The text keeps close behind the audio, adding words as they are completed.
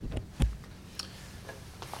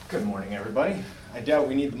Good morning, everybody. I doubt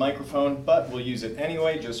we need the microphone, but we'll use it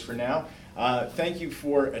anyway, just for now. Thank you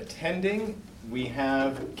for attending. We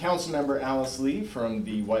have Councilmember Alice Lee from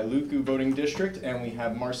the Wailuku Voting District, and we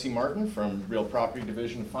have Marcy Martin from Real Property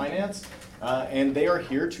Division of Finance. And they are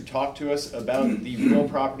here to talk to us about the real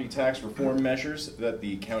property tax reform measures that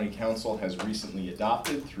the County Council has recently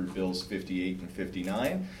adopted through Bills 58 and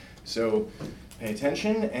 59. So pay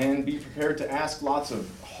attention and be prepared to ask lots of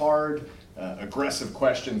hard, aggressive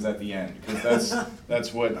questions at the end, because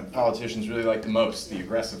that's what politicians really like the most, the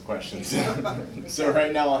aggressive questions. So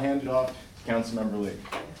right now I'll hand it off to Councilmember Lee.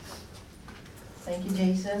 Thank you,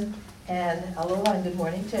 Jason, and aloha and good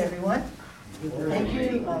morning to everyone. Thank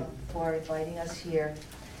you for inviting us here.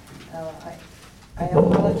 I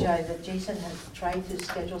apologize that Jason has tried to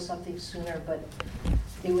schedule something sooner, but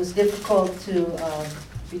it was difficult to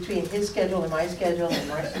between his schedule and my schedule and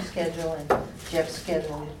Marcy's schedule and Jeff's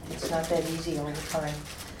schedule. It's not that easy all the time.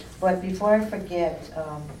 But before I forget,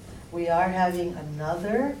 we are having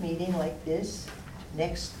another meeting like this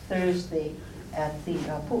next Thursday at the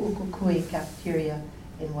Pu'ukukui cafeteria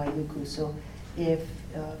in Wailuku. So if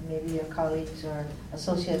maybe your colleagues or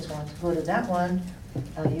associates want to go to that one,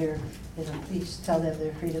 please tell them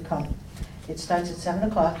they're free to come. It starts at 7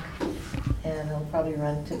 o'clock and it'll probably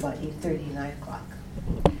run to about 8:30, 9 o'clock.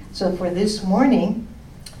 So for this morning,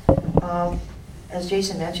 as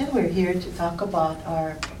Jason mentioned, we're here to talk about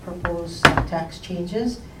our proposed tax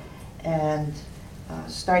changes. And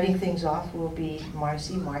starting things off will be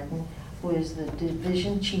Marcy Martin, who is the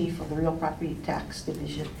Division Chief of the Real Property Tax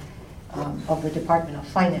Division of the Department of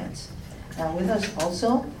Finance. With us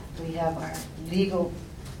also, we have our legal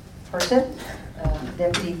person,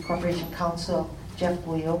 Deputy Corporation Counsel Jeff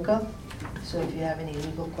Buioka. So if you have any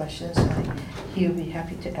legal questions, he will be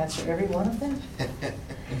happy to answer every one of them.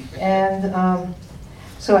 And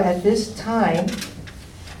so at this time,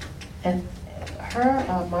 and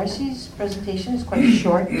Marcy's presentation is quite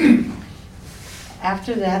short.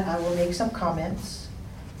 After that, I will make some comments,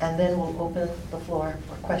 and then we'll open the floor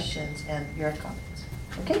for questions and your comments.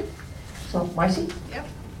 Okay? So, Marcy? Yep.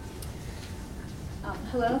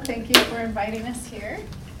 Hello, thank you for inviting us here.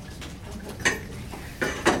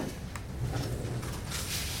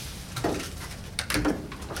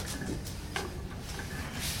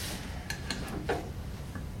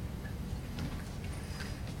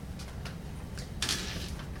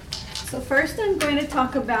 So first I'm going to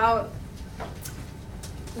talk about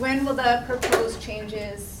when will the proposed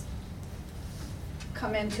changes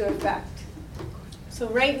come into effect. So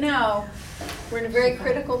right now, we're in a very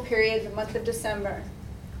critical period, the month of December.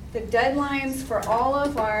 The deadlines for all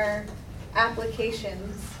of our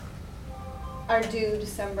applications are due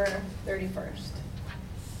December 31st.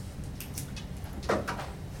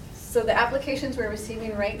 So the applications we're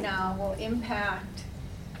receiving right now will impact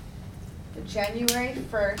the January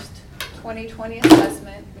 1st, 2020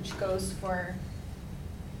 assessment, which goes for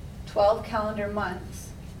 12 calendar months.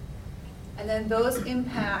 And then those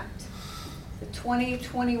impact the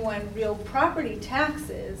 2021 real property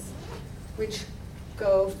taxes, which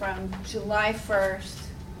go from July 1st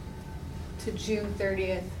to June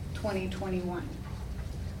 30th, 2021.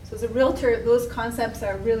 So as a realtor, those concepts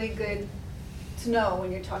are really good to know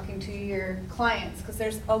when you're talking to your clients, because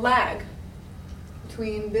there's a lag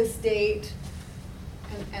between this date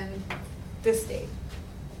and this date.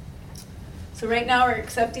 So right now we're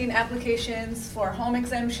accepting applications for home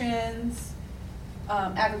exemptions,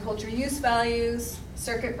 agriculture use values,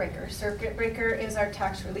 circuit breaker. Circuit breaker is our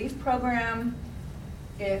tax relief program.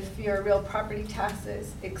 If your real property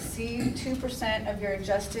taxes exceed 2% of your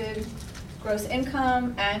adjusted gross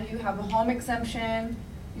income and you have a home exemption,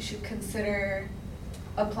 you should consider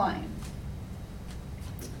applying.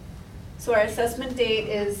 So our assessment date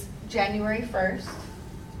is January 1st.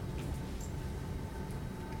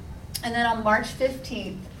 And then on March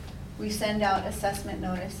 15th, we send out assessment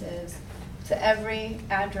notices to every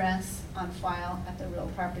address on file at the Real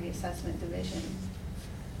Property Assessment Division.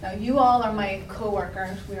 Now, you all are my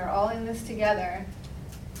coworkers. We are all in this together.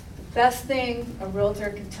 The best thing a realtor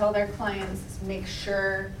can tell their clients is make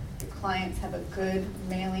sure your clients have a good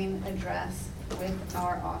mailing address with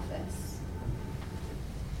our office.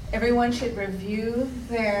 Everyone should review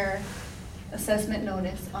their assessment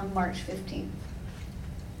notice on March 15th.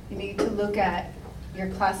 You need to look at your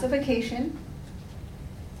classification.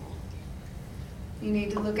 You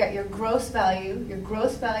need to look at your gross value. Your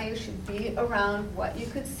gross value should be around what you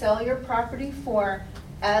could sell your property for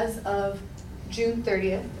as of June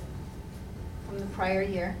 30th from the prior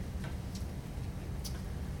year.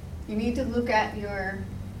 You need to look at your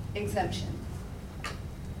exemption.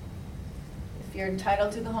 If you're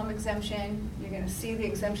entitled to the home exemption, you're gonna see the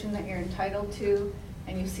exemption that you're entitled to,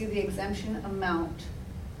 and you see the exemption amount.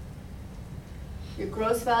 Your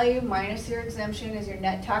gross value minus your exemption is your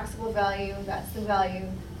net taxable value. That's the value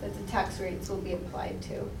that the tax rates will be applied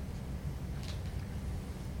to.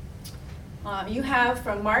 You have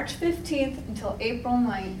from March 15th until April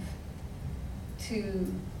 9th to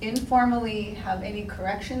informally have any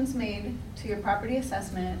corrections made to your property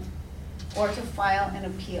assessment or to file an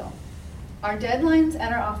appeal. Our deadlines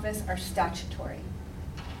at our office are statutory.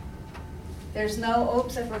 There's no,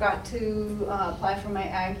 oops, I forgot to apply for my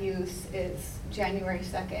ag use, it's January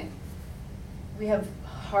 2nd. We have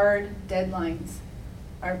hard deadlines.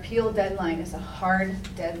 Our appeal deadline is a hard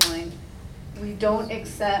deadline. We don't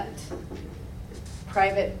accept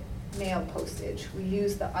private mail postage. We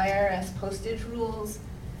use the IRS postage rules.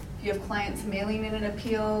 If you have clients mailing in an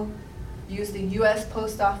appeal, use the US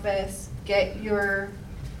Post Office, get your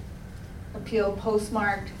appeal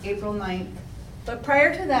postmarked April 9th. But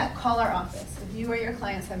prior to that, call our office. If you or your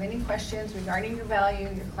clients have any questions regarding your value,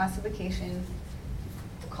 your classification,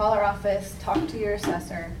 call our office, talk to your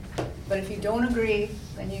assessor. But if you don't agree,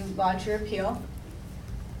 then you lodge your appeal.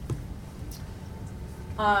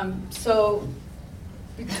 So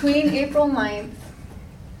between April 9th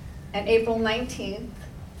and April 19th,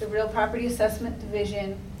 the Real Property Assessment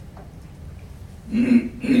Division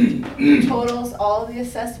totals all of the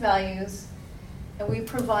assessed values, and we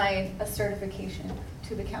provide a certification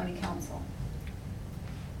to the county council.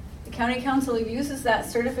 The county council uses that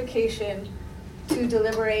certification to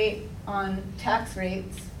deliberate on tax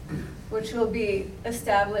rates, which will be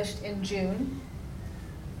established in June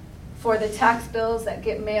for the tax bills that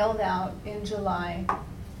get mailed out in July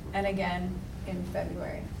and again in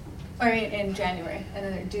February. I mean in January, and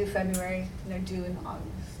then they're due February and they're due in August.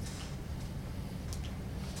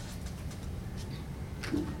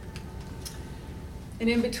 And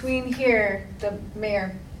in between here, the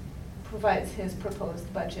mayor provides his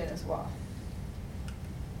proposed budget as well.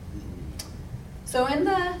 So in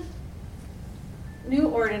the new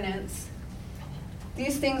ordinance,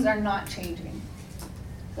 these things are not changing.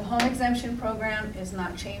 The home exemption program is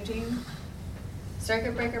not changing.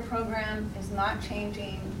 Circuit breaker program is not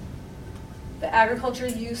changing. The agriculture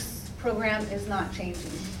use program is not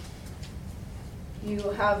changing. You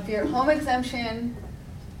have your home exemption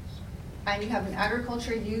and you have an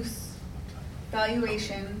agriculture use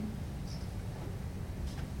valuation.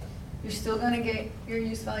 You're still going to get your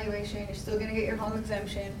use valuation, you're still going to get your home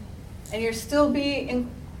exemption, and you're still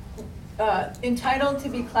entitled to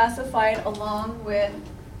be classified along with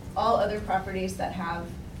all other properties that have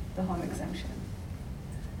the home exemption.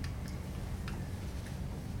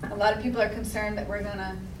 A lot of people are concerned that we're going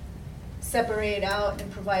to separate out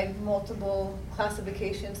and provide multiple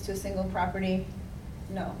classifications to a single property.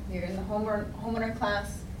 No, you're in the homeowner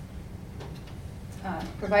class.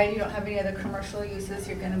 Provided you don't have any other commercial uses,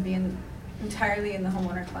 you're going to be entirely in the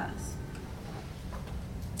homeowner class.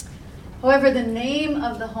 However, the name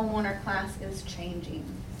of the homeowner class is changing.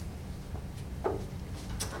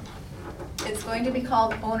 It's going to be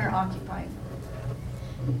called owner-occupied.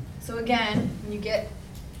 So again, when you get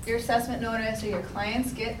your assessment notice or your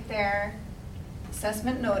clients get their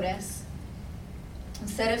assessment notice,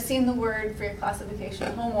 instead of seeing the word for your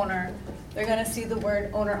classification homeowner, they're going to see the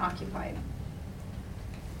word owner-occupied.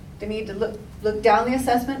 They need to look down the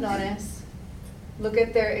assessment notice, look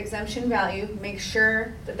at their exemption value, make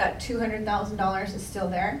sure that that $200,000 is still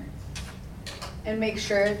there, and make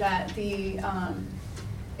sure that the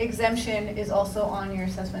exemption is also on your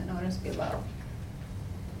assessment notice below.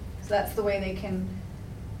 So that's the way they can,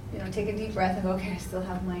 take a deep breath and go, okay, I still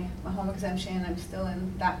have my home exemption, I'm still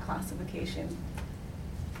in that classification.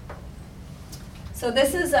 So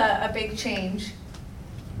this is a big change.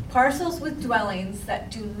 Parcels with dwellings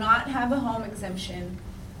that do not have a home exemption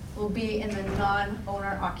will be in the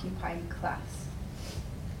non-owner occupied class.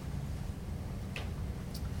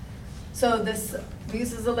 So this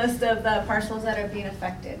is a list of the parcels that are being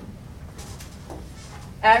affected.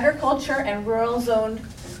 Agriculture and rural zoned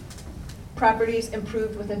properties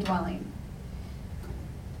improved with a dwelling.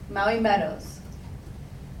 Maui Meadows,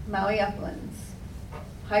 Maui Uplands,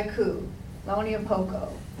 Haiku, Laonia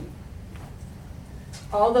Poco.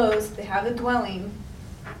 All those, they have the dwelling,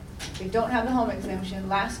 they don't have the home exemption.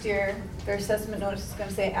 Last year, their assessment notice is going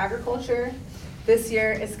to say agriculture. This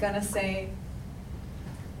year, it's going to say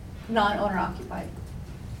non-owner occupied.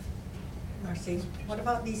 Marcy, what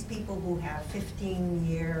about these people who have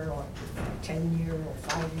 15-year or 10-year or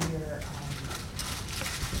 5-year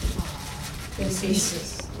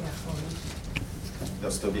leases?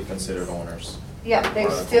 They'll still be considered owners. Yeah, they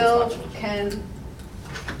Or still full-time. can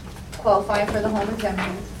qualify for the home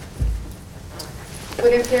exemption.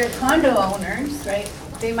 But if they're condo owners, right,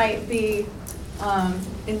 they might be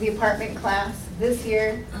in the apartment class this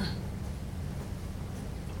year.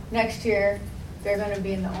 Next year, they're gonna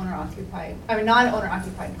be in the owner-occupied, I mean, non-owner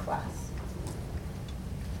occupied class.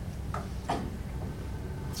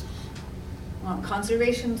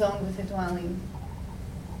 Conservation zone with a dwelling,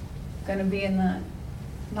 gonna be in the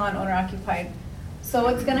non-owner occupied. So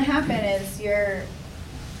what's gonna happen is your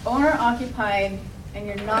owner occupied and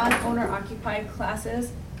your non-owner occupied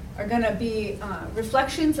classes are gonna be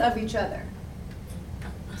reflections of each other.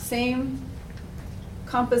 Same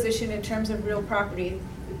composition in terms of real property.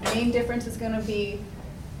 The main difference is gonna be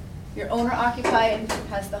your owner occupied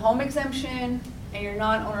has the home exemption and your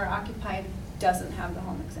non-owner occupied doesn't have the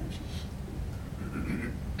home exemption.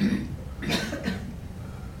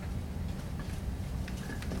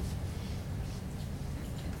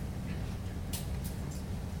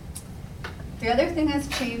 The other thing that's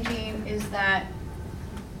changing is that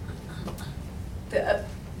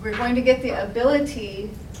we're going to get the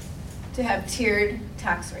ability to have tiered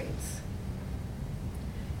tax rates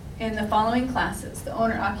in the following classes: the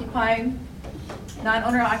owner occupied,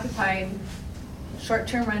 non-owner occupied,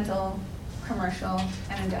 short-term rental, commercial,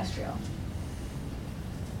 and industrial.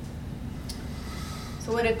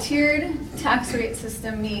 So what a tiered tax rate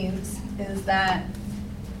system means is that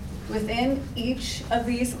within each of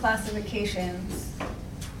these classifications,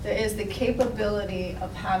 there is the capability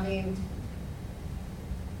of having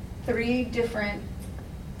 3 different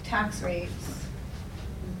tax rates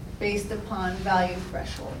based upon value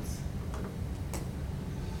thresholds.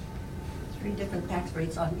 3 different tax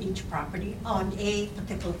rates on each property, on a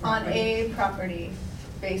particular On property. a property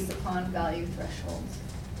based upon value thresholds.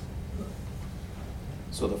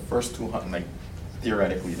 So the first 200, like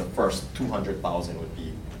theoretically, the first 200,000 would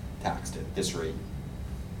be taxed at this rate.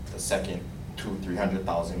 The second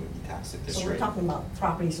 300,000 would be taxed at this So rate. we're talking about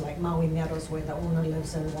properties like Maui Meadows where the owner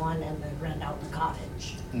lives in one and they rent out the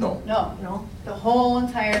cottage. No. No, No? the whole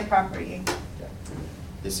entire property. Yeah.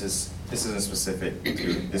 This isn't specific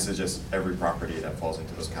to, this is just every property that falls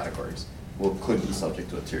into those categories could be subject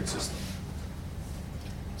to a tiered system.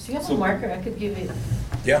 So you have a marker, I could give you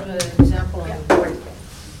Yeah. an example on the board.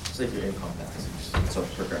 It's like your income tax, it's so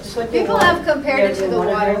It's progressive. what your People water- have compared it to your the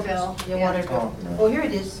water bill. Your Yeah. water bill. Oh, no. Oh, here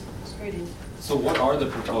it is. Here it is. So what are the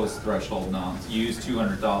proposed threshold amounts? You use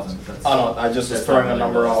 200,000, but that's. Oh, no, I just was that's throwing not a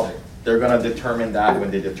number really out. realistic. They're gonna determine that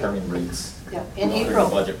when they determine rates. Yeah, in during the April.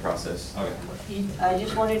 budget process. Okay. I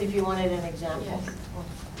just wondered if you wanted an example.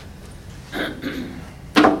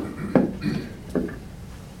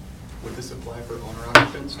 Would this apply for owner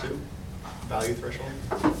occupants too? Value threshold?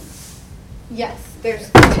 Yes, there's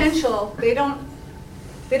potential, they don't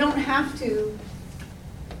have to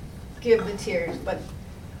give the tiers, but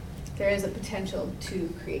there is a potential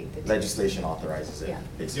to create the tiers. Legislation authorizes it, Yeah.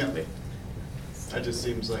 basically. It just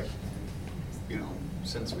seems like, you know,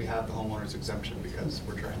 since we have the homeowner's exemption because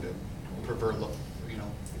we're trying to prefer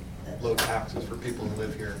low taxes for people who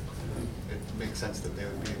live here, it makes sense that they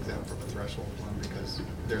would be exempt from the threshold one because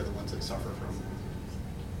they're the ones that suffer from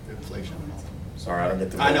inflation and all. Sorry, I don't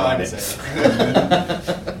get to. I know, vote I on didn't it. say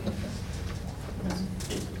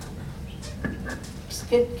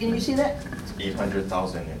Can you see that? It's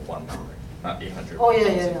 800,000 in $1, not 800. Oh, yeah,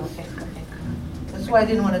 okay, okay. That's why I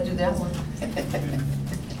didn't want to do that one.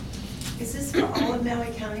 Is this for all of Maui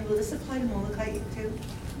County? Will this apply to Molokai too?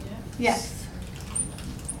 Yes,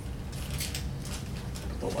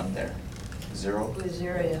 The one there, 0. With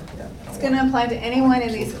zero, yeah. Yeah, it's gonna apply to anyone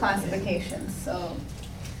in these classifications, so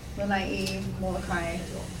Lanai, Molokai,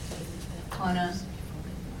 Hana.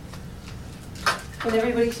 Can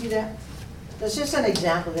everybody see that? That's just an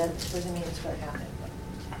example, that doesn't mean it's going to happen.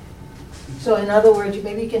 So in other words,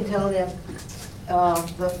 maybe you can tell them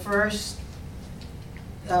the first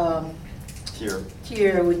Here.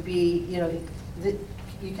 tier would be,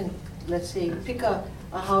 you can, let's say, pick a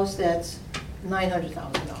house that's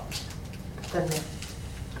 $900,000.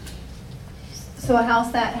 So a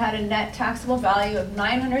house that had a net taxable value of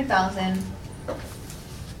 900,000,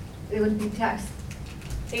 it would be taxed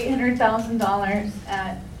 $800,000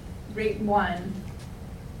 at rate 1,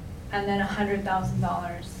 and then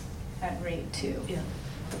 $100,000 at rate 2. Yeah.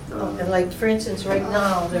 And like, for instance, right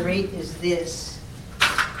now, the rate is this.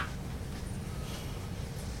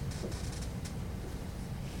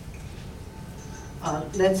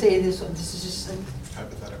 Let's say this one, this is just,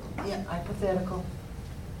 Hypothetical. yeah, hypothetical.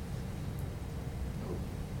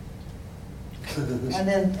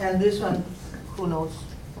 And this one, who knows?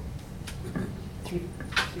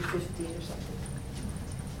 350 or something.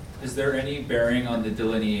 Is there any bearing on the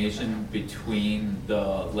delineation between the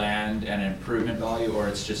land and improvement value, or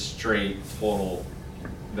it's just straight total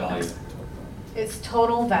value? It's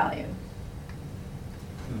total value.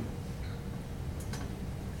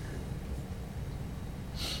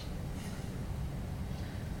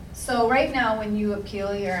 So right now, when you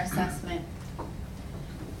appeal your assessment,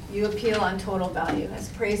 you appeal on total value.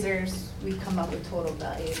 As appraisers, we come up with total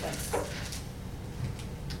value. That's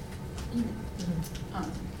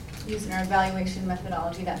using our evaluation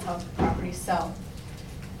methodology, that's how properties sell.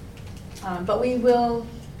 But we will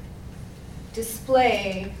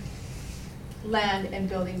display land and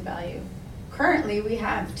building value. Currently, we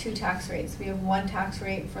have two tax rates. We have one tax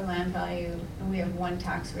rate for land value, and we have one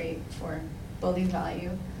tax rate for building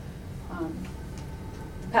value.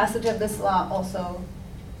 Passage of this law also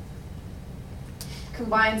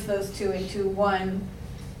combines those two into one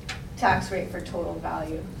tax rate for total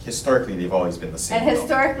value. Historically, they've always been the same. And though.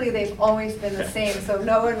 historically, they've always been the same, so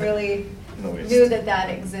no one really Noticed. knew that that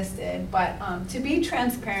existed. But to be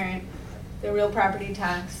transparent, the Real Property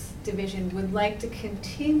Tax Division would like to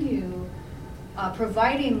continue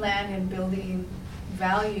providing land and building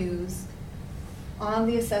values on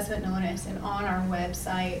the assessment notice and on our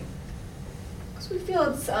website, because we feel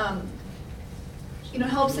it's,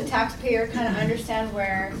 helps the taxpayer kind of understand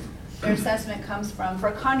where their assessment comes from. For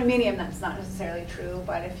a condominium, that's not necessarily true,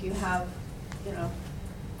 but if you have,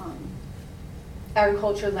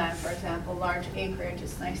 agricultural land, for example, large acreage,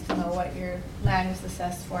 it's nice to know what your land is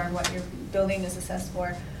assessed for and what your building is assessed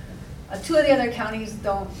for. Two of the other counties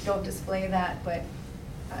don't display that, but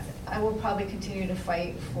I will probably continue to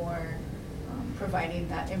fight for providing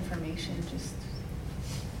that information, just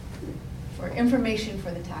for information for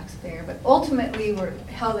the taxpayer. But ultimately, we're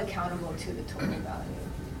held accountable to the total value.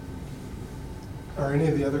 Are any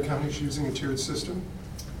of the other counties using a tiered system?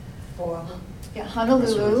 Or, Yeah, That's what I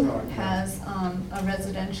Honolulu thought, yeah. has a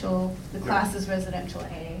residential, the class is residential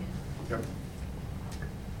A. Yep.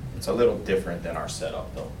 It's a little different than our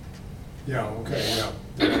setup, though. Yeah, okay, yeah.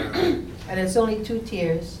 and it's only 2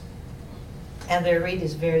 tiers, and their rate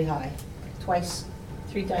is very high,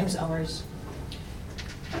 3 times ours.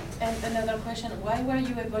 And another question, why were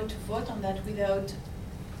you able to vote on that without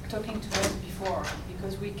talking to us before?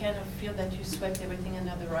 Because we kind of feel that you swept everything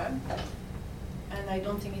under the rug. And I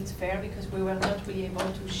don't think it's fair because we were not really able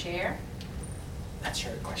to share. That's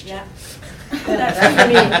your question. Yeah. That's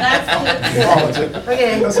me. That's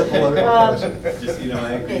Okay. That's a political question. Just,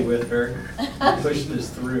 I agree with her, push this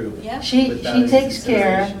through. Yeah. She without any takes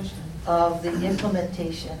care consideration. of the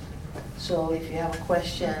implementation. So if you have a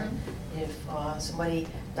question, if somebody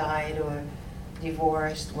died or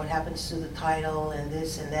divorced, what happens to the title and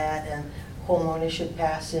this and that, and home ownership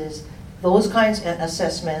passes, those kinds of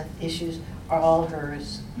assessment issues are all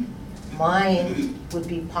hers. Mine would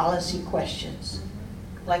be policy questions,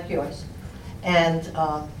 like yours. And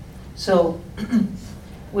so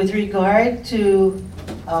with regard to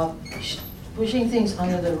pushing things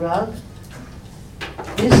under the rug,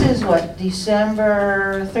 this is what,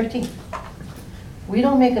 December 13th. We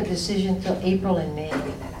don't make a decision till April and May.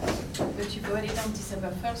 But you voted on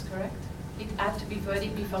December 1st, correct? It had to be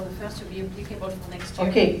voted before the 1st to be applicable for next year.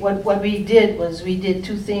 Okay, what we did was we did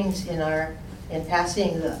 2 things in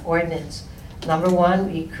passing the ordinance. Number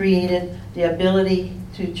 1, we created the ability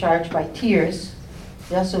to charge by tiers.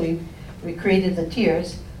 Yeah, so we created the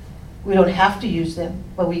tiers. We don't have to use them,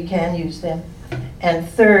 but we can use them. And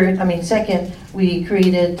second, we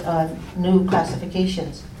created new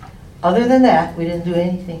classifications. Other than that, we didn't do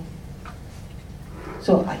anything.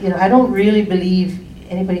 So, I don't really believe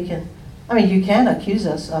anybody can, you can accuse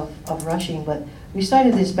us of rushing, but we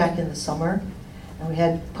started this back in the summer, and we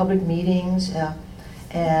had public meetings,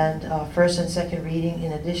 and first and second reading,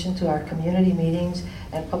 in addition to our community meetings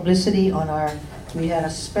and publicity on we had a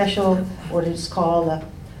special, what is called a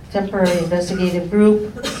temporary investigative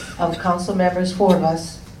group of council members, 4 of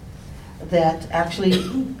us, that actually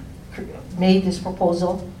made this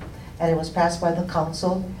proposal, and it was passed by the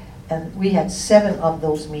council, and we had 7 of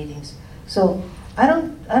those meetings. So I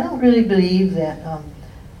don't really believe that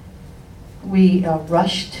we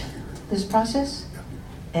rushed this process,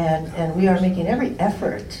 and we are making every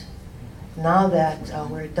effort, now that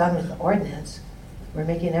we're done with the ordinance, we're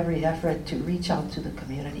making every effort to reach out to the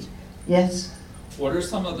community. Yes? What are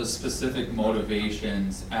some of the specific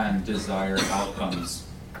motivations and desired outcomes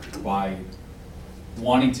by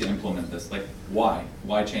wanting to implement this? Like, why?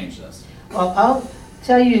 Why change this? Well, I'll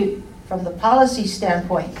tell you from the policy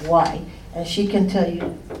standpoint why, and she can tell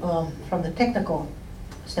you from the technical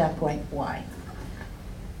standpoint why.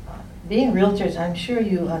 Being realtors, I'm sure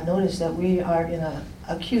you noticed that we are in an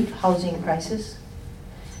acute housing crisis.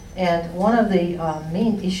 And one of the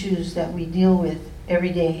main issues that we deal with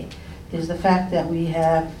every day is the fact that we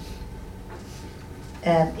have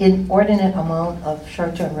an inordinate amount of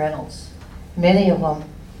short-term rentals, many of them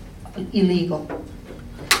illegal.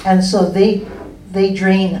 And so they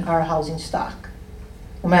drain our housing stock,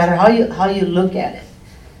 no matter how you look at it.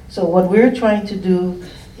 So what we're trying to do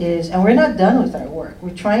is, and we're not done with our work,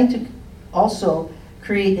 we're trying to also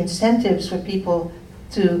create incentives for people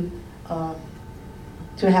to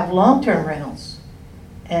have long-term rentals.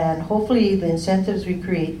 And hopefully the incentives we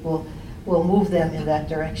create will move them in that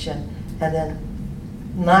direction, and then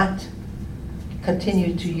not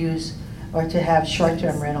continue to use or to have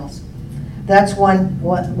short-term rentals. That's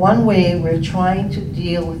one way we're trying to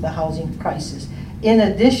deal with the housing crisis. In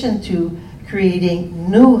addition to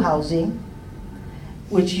creating new housing,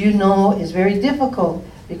 which you know is very difficult,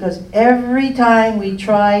 because every time we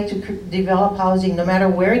try to develop housing, no matter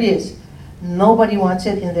where it is, nobody wants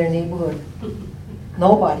it in their neighborhood.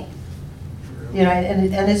 Nobody. You know,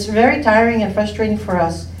 and it's very tiring and frustrating for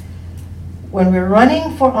us. When we're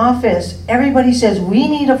running for office, everybody says we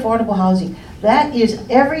need affordable housing. That is,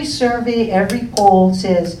 every survey, every poll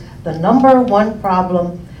says the number one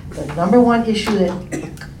problem, the number one issue that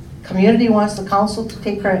the community wants the council to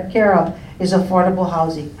take care of is affordable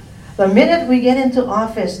housing. The minute we get into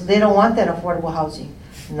office, they don't want that affordable housing,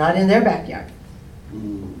 not in their backyard.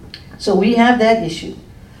 So we have that issue.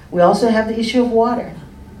 We also have the issue of water,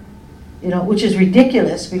 you know, which is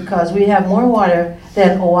ridiculous because we have more water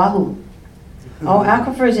than Oahu. Our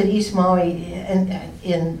aquifers in East Maui and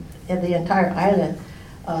in the entire island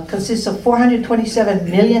consists of 427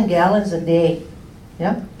 million gallons a day.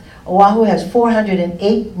 Yeah? Oahu has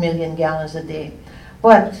 408 million gallons a day.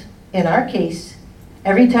 But in our case,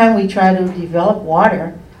 every time we try to develop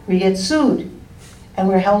water, we get sued and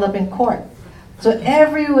we're held up in court. So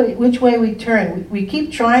which way we turn, we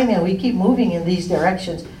keep trying and we keep moving in these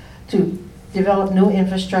directions to develop new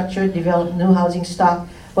infrastructure, develop new housing stock.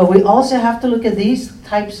 But we also have to look at these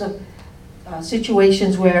types of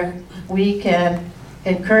situations where we can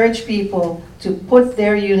encourage people to put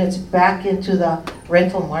their units back into the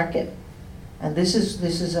rental market. And this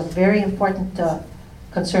is a very important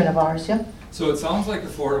concern of ours, yeah? So it sounds like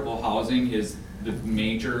affordable housing is the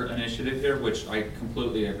major initiative here, which I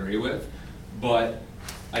completely agree with. But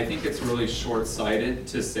I think it's really short-sighted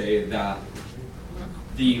to say that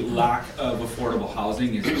the lack of affordable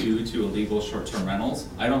housing is due to illegal short-term rentals.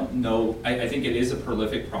 I don't know, I think it is a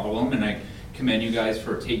prolific problem, and I commend you guys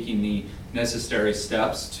for taking the necessary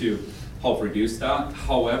steps to help reduce that.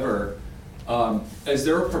 However, is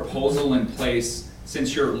there a proposal in place,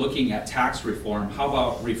 since you're looking at tax reform, how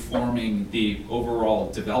about reforming the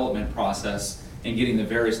overall development process and getting the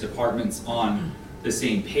various departments on the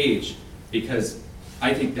same page? Because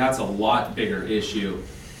I think that's a lot bigger issue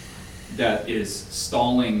that is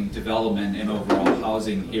stalling development and overall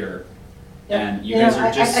housing here. And you guys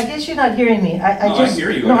are just... I guess you're not hearing me. I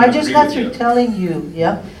hear you. No, I just got agree through with you. telling you,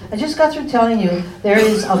 yeah? I just got through telling you there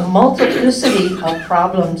is a multiplicity of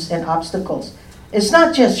problems and obstacles. It's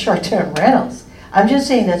not just short-term rentals. I'm just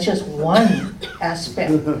saying that's just one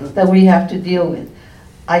aspect that we have to deal with.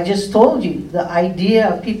 I just told you the idea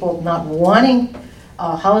of people not wanting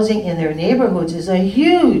housing in their neighborhoods is a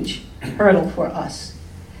huge hurdle for us.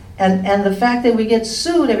 And the fact that we get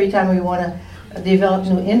sued every time we want to develop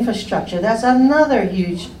new infrastructure, that's another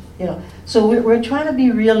huge, you know. So we're trying to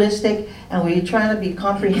be realistic and we're trying to be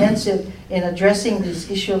comprehensive in addressing this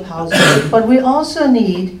issue of housing. But we also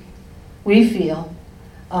need, we feel,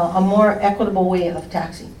 a more equitable way of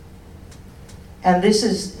taxing. And this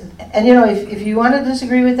is, and you know, if you want to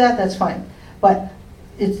disagree with that, that's fine. But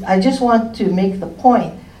I just want to make the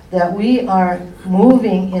point that we are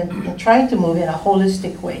moving and trying to move in a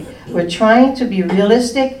holistic way. We're trying to be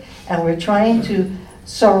realistic and we're trying to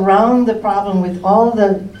surround the problem with all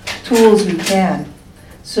the tools we can.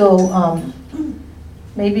 So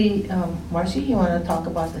maybe, Marcy, you want to talk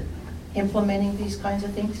about implementing these kinds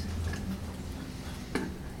of things?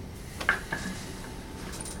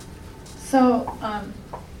 So,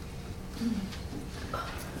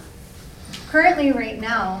 currently, right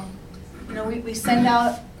now, you know, we send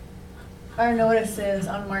out our notices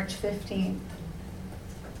on March 15th.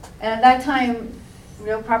 And at that time,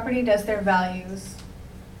 real property does their values.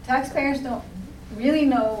 Taxpayers don't really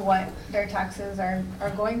know what their taxes are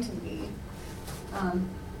going to be.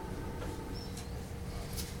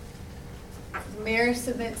 The mayor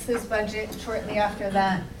submits his budget shortly after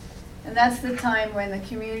that. And that's the time when the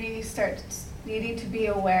community starts needing to be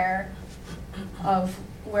aware of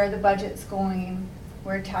where the budget's going,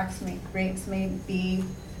 where tax rates may be.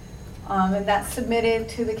 And that's submitted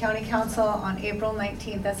to the county council on April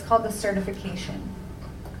 19th. That's called the certification.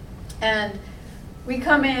 And we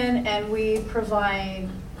come in and we provide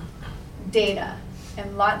data,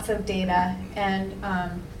 and lots of data, and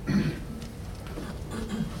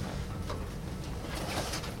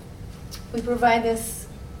we provide this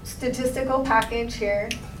statistical package here,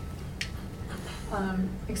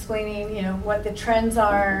 explaining, what the trends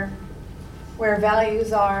are, where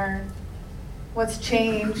values are, what's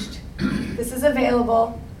changed. This is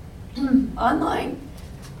available online.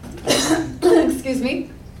 Excuse me.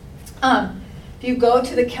 If you go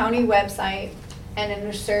to the county website and in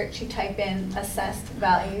your search you type in assessed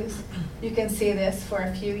values, you can see this for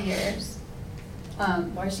a few years.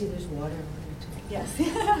 Marcy, there's water. Yes.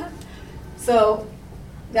 So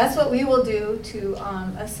that's what we will do to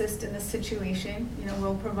assist in this situation.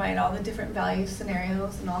 We'll provide all the different value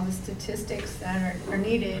scenarios and all the statistics that are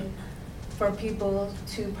needed for people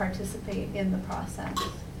to participate in the process.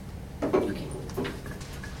 Okay.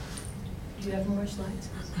 Do you have more slides?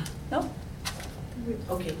 No?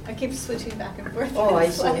 Okay. I keep switching back and forth. Oh, I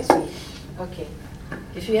see, I see. Okay.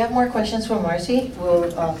 If you have more questions for Marcy,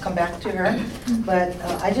 we'll come back to her. But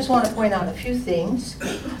I just want to point out a few things.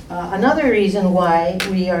 Another reason why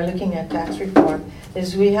we are looking at tax reform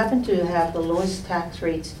is we happen to have the lowest tax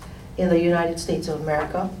rates in the United States of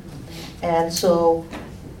America. And so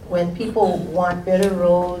when people want better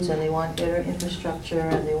roads and they want better infrastructure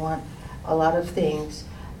and they want a lot of things,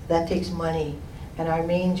 that takes money. And our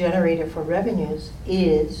main generator for revenues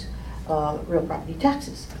is real property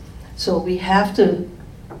taxes. So we have to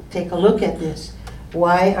take a look at this.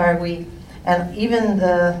 Why are we, and even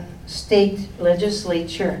the state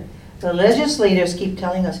legislature, the legislators keep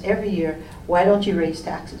telling us every year, why don't you raise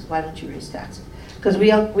taxes? Why don't you raise taxes? Because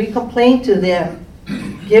we complain to them,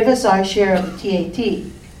 give us our share of the TAT.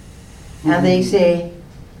 And they say,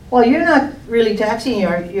 well, you're not really taxing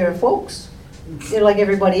your folks. You're like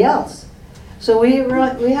everybody else. So we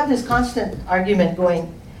have this constant argument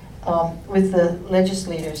going with the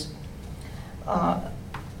legislators.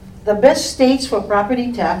 The best states for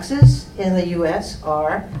property taxes in the US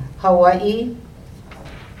are Hawaii,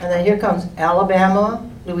 and then here comes Alabama,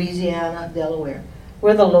 Louisiana, Delaware.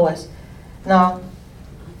 We're the lowest. Now,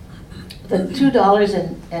 the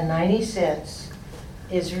 $2.90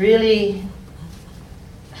 is really,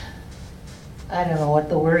 I don't know what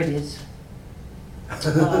the word is,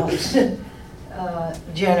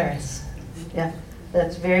 generous. Yeah,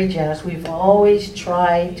 that's very generous. We've always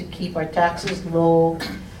tried to keep our taxes low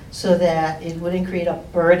so that it wouldn't create a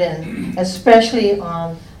burden, especially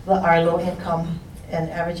on our low income and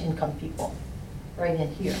average income people, right in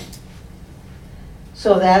here.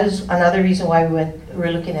 So that is another reason why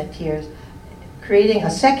we're looking at tiers. Creating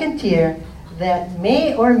a second tier that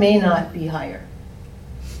may or may not be higher.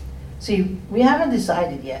 See, we haven't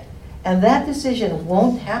decided yet, and that decision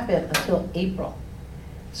won't happen until April.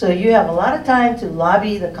 So you have a lot of time to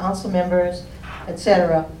lobby the council members,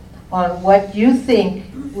 etc., on what you think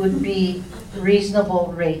would be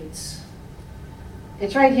reasonable rates.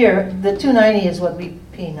 It's right here. The $2.90 is what we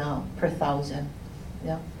pay now per thousand.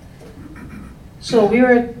 Yeah. So we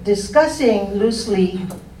were discussing loosely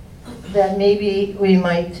that maybe we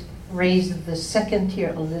might raise the second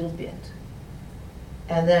tier a little bit.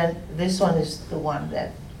 And then this one is the one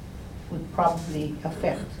that would probably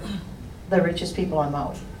affect the richest people on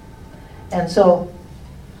Maui. And so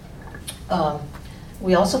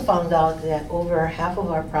we also found out that over half of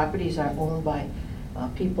our properties are owned by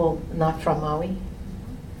people not from Maui.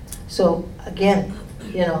 So again,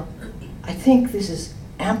 I think this is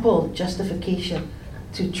ample justification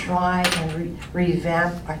to try and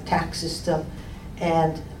revamp our tax system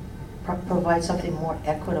and provide something more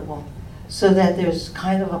equitable so that there's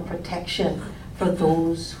kind of a protection for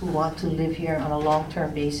those who want to live here on a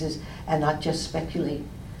long-term basis and not just speculate.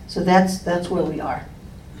 So that's where we are.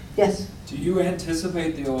 Yes? Do you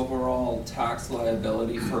anticipate the overall tax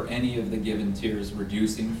liability for any of the given tiers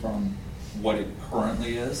reducing from what it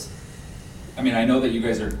currently is? I mean, I know that you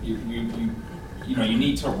guys are, you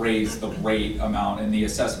need to raise the rate amount and the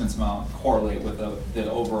assessments amount correlate with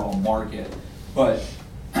the overall market, but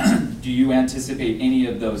do you anticipate any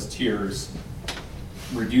of those tiers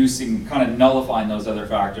reducing, kind of nullifying those other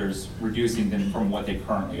factors, reducing them from what they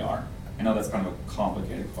currently are? I know that's kind of a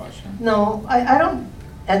complicated question. No, I don't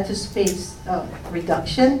anticipate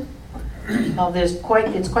reduction.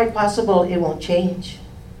 It's quite possible it won't change.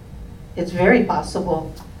 It's very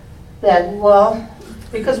possible that,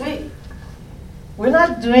 because we're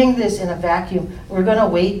not doing this in a vacuum. We're going to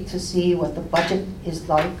wait to see what the budget is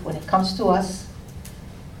like when it comes to us.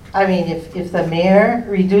 I mean, if the mayor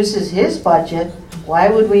reduces his budget, why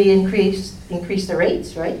would we increase the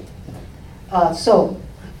rates, right? So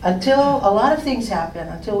until a lot of things happen,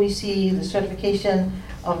 until we see the certification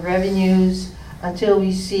of revenues, until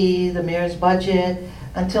we see the mayor's budget,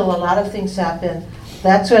 until a lot of things happen,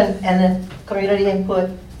 that's when, and then community input,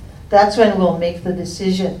 that's when we'll make the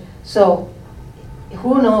decision. So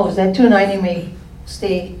who knows, that 290 may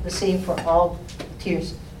stay the same for all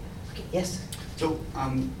tiers. Okay, yes? So,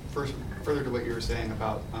 first, further to what you were saying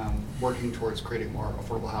about working towards creating more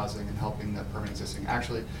affordable housing and helping the permanent existing,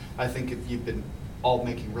 actually, I think if you've been all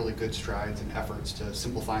making really good strides and efforts to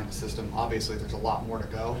simplifying the system. Obviously, there's a lot more to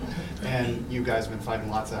go, and you guys have been fighting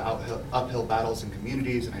lots of uphill battles in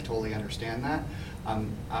communities, and I totally understand that.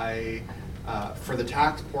 For the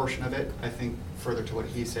tax portion of it, I think further to what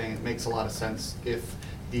he's saying, it makes a lot of sense if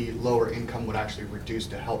the lower income would actually reduce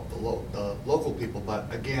to help the local people.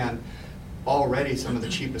 But again, already some of the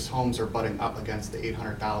cheapest homes are butting up against the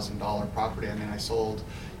 $800,000 property. I mean, I sold,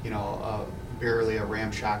 barely a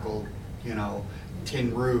ramshackle,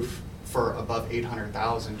 tin roof for above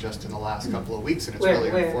 $800,000 just in the last couple of weeks, and it's really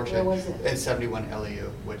unfortunate. Where was it? It's 71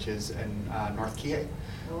 LEU, which is in North Kihei.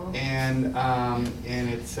 Oh. And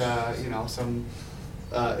it's some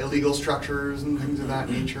illegal structures and things of that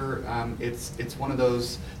nature. It's one of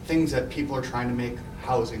those things that people are trying to make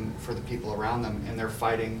housing for the people around them, and they're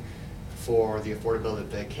fighting for the affordability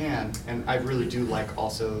that they can. And I really do like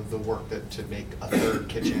also the work to make a third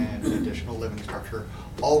kitchen, an additional living structure,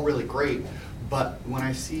 all really great. But when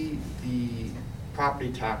I see the property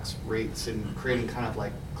tax rates and creating kind of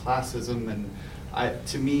like classism, and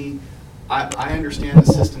to me, I understand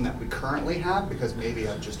the system that we currently have because maybe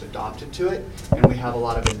I've just adopted to it, and we have a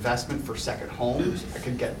lot of investment for second homes. I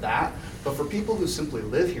could get that. But for people who simply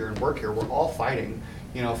live here and work here, we're all fighting,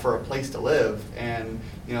 for a place to live. And,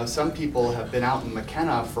 some people have been out in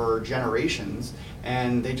McKenna for generations,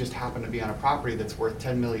 and they just happen to be on a property that's worth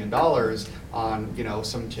 $10 million on,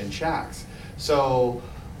 some tin shacks. So,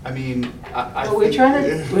 I mean, we're trying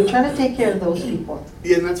to take care of those people.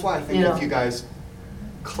 Yeah, and that's why I think if you guys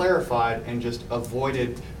clarified and just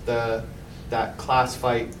avoided that class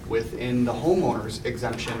fight within the homeowners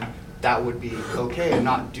exemption, that would be okay, and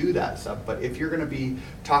not do that stuff. But if you're going to be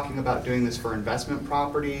talking about doing this for investment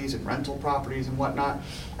properties and rental properties and whatnot,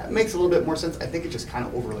 that makes a little bit more sense. I think it just kind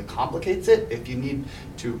of overly complicates it. If you need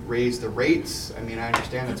to raise the rates, I mean, I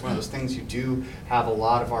understand it's one of those things. You do have a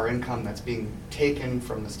lot of our income that's being taken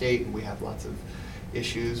from the state, and we have lots of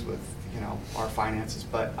issues with our finances.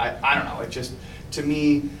 But I don't know. It just, to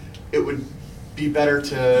me, it would be better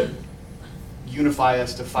to unify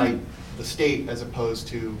us to fight the state as opposed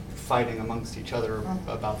to fighting amongst each other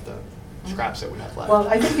about the scraps that we have left. Well,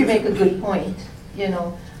 I think you make a good point.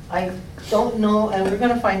 I don't know, and we're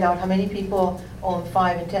going to find out how many people own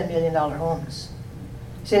 $5 and $10 million homes.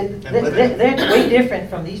 So they're way different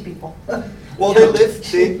from these people. Well,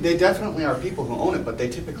 they definitely are people who own it, but they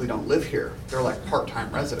typically don't live here. They're like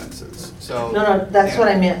part-time residences. So No, that's what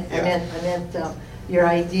I meant. Yeah. I meant your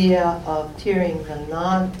idea of tiering the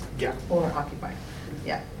non-owner occupied.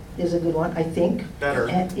 Yeah, is a good one, I think. Better.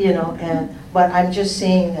 And but I'm just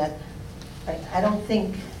saying that I don't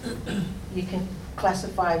think you can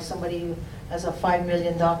classify somebody as a $5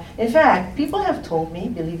 million. In fact, people have told me,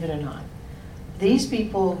 believe it or not, these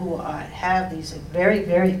people who have these very,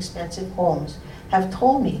 very expensive homes have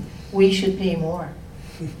told me we should pay more.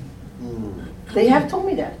 They have told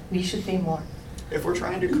me that we should pay more. If we're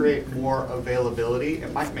trying to create more availability,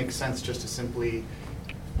 it might make sense just to simply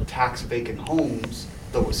tax vacant homes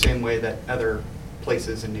the same way that other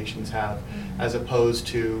places and nations have, as opposed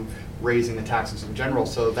to raising the taxes in general.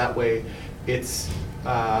 So that way it's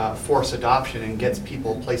forced adoption and gets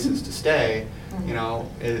people places to stay.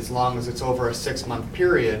 As long as it's over a 6-month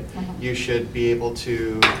period, you should be able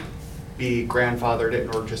to be grandfathered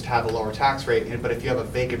in or just have a lower tax rate. But if you have a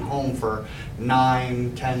vacant home for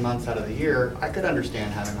 9-10 months out of the year, I could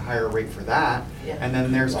understand having a higher rate for that. Yeah. And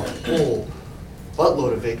then there's a whole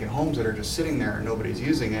buttload of vacant homes that are just sitting there and nobody's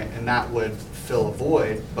using it, and that would fill a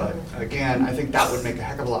void. But again, I think that would make a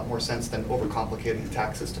heck of a lot more sense than overcomplicating a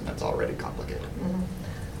tax system that's already complicated.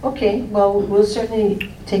 Okay, well, we'll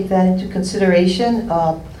certainly take that into consideration.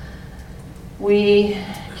 We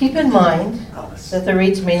keep in mind that the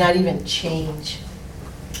rates may not even change.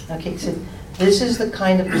 Okay, so this is the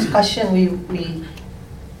kind of discussion we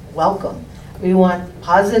welcome. We want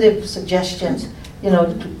positive suggestions. You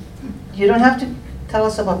don't have to tell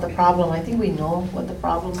us about the problem. I think we know what the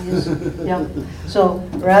problem is. Yeah. So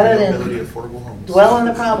rather than dwell on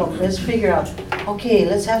the problem, let's figure out, okay,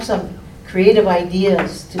 let's have some creative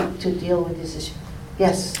ideas to deal with this issue.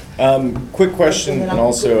 Yes? Quick question, and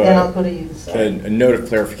also then I'll go to you. a note of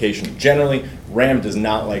clarification. Generally, RAM does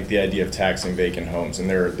not like the idea of taxing vacant homes, and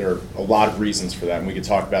there are a lot of reasons for that, and we could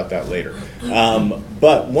talk about that later.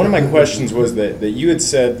 But one of my questions was that you had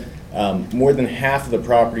said more than half of the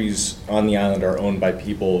properties on the island are owned by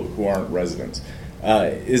people who aren't residents.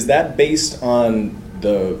 Is that based on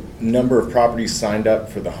the number of properties signed up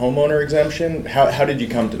for the homeowner exemption? How did you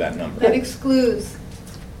come to that number? That excludes,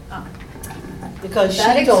 Because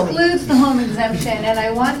that she told me. excludes the home exemption, and I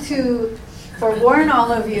want to forewarn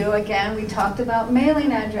all of you, again, we talked about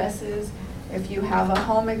mailing addresses. If you have a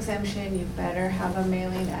home exemption, you better have a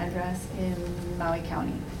mailing address in Maui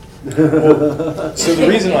County. So the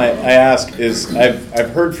reason I ask is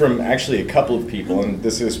I've heard from actually a couple of people, and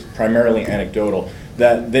this is primarily anecdotal,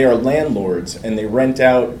 that they are landlords and they rent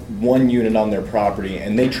out one unit on their property,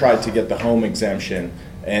 and they tried to get the home exemption,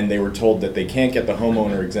 and they were told that they can't get the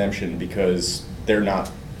homeowner exemption because they're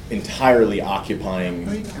not entirely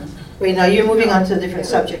occupying. Wait, now you're moving on to a different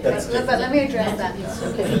subject. But let me address that.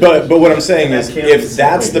 Okay. But what I'm saying is, That can't be if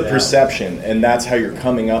that's the separated out. perception, and that's how you're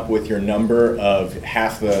coming up with your number of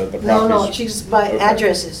half the properties. No, she's by Okay.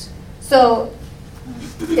 addresses. So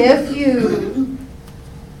if you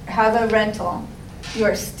have a rental, you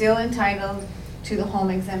are still entitled to the home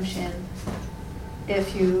exemption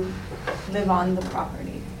if you live on the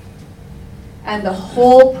property. And the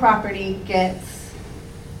whole property gets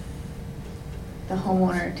the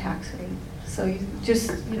homeowner tax rate. So you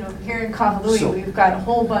just, here in Kahului, we've got a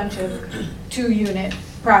whole bunch of 2-unit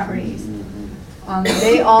properties.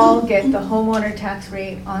 They all get the homeowner tax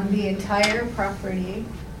rate on the entire property,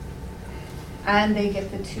 and they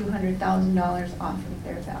get the $200,000 off of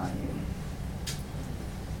their value.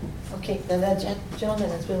 Okay, then that gentleman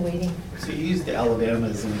has been waiting. So you used Alabama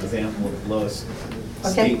as an example of lowest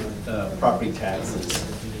Okay. state property taxes.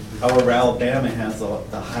 However, Alabama has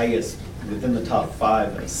the highest, within the top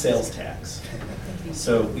 5, of sales tax.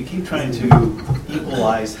 So we keep trying to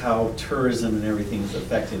equalize how tourism and everything is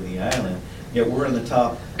affecting the island. Yet we're in the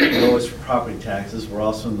top lowest for property taxes. We're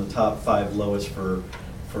also in the top 5 lowest for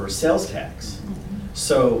sales tax.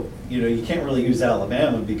 So, you can't really use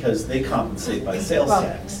Alabama because they compensate by sales Well,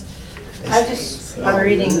 tax. I'm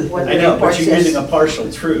reading what the I know, report but you're using says. a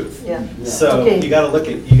partial truth. Yeah. So Okay. you gotta look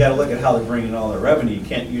at how they're bringing all their revenue. You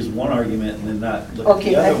can't use one argument and then not look at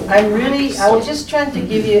Okay, the other one. I was just trying to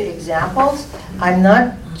give you examples. I'm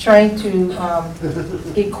not trying to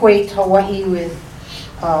equate Hawaii with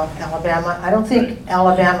Alabama. I don't think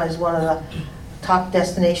Alabama is one of the top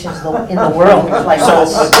destinations in the world like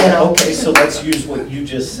us, Okay, so let's use what you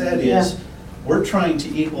just said is, Yeah. we're trying to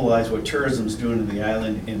equalize what tourism's doing to the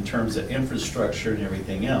island in terms of infrastructure and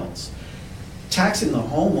everything else. Taxing the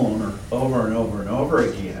homeowner over and over and over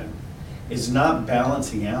again is not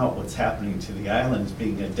balancing out what's happening to the island as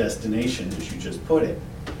being a destination, as you just put it.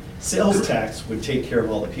 Sales tax would take care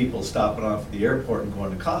of all the people stopping off at the airport and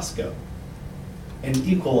going to Costco, and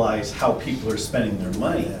equalize how people are spending their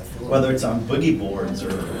money, whether it's on boogie boards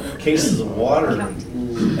or cases of water.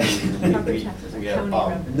 Property taxes are We have,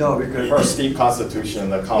 county revenue. no, because per state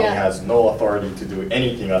constitution, the county Yeah. has no authority to do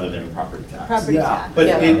anything other than property tax. Property Yeah, tax. but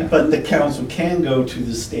Yeah. but the council can go to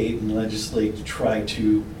the state and legislate to try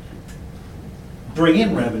to bring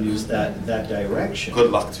in revenues that direction.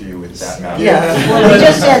 Good luck to you with that, man. Yeah, well, we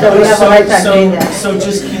just said that we have a hard time doing that. So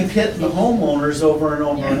just keep hitting the homeowners over and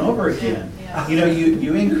over and over again. Yeah.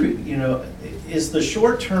 You increase, is the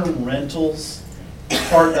short-term rentals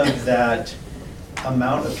part of that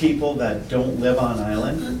amount of people that don't live on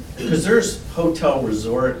island? Because there's hotel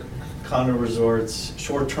resort, condo resorts,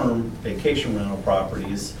 short-term vacation rental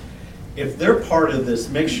properties. If they're part of this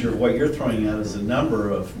mixture of what you're throwing out as a number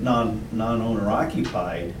of non-owner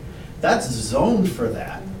occupied, that's zoned for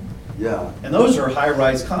that. Yeah. And those are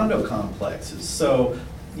high-rise condo complexes. So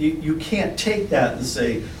you can't take that and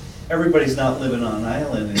say, everybody's not living on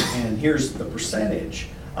island and here's the percentage.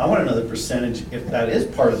 I want to know the percentage, if that is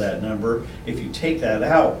part of that number. If you take that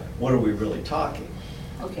out, what are we really talking?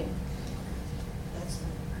 Okay.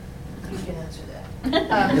 You can answer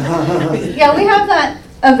that. Yeah, we have that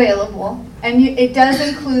available, and it does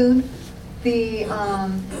include the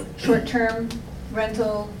short-term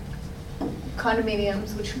rental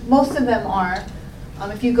condominiums, which most of them are.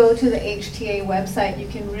 If you go to the HTA website, you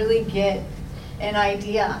can really get an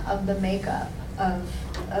idea of the makeup of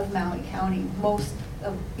Maui County. Most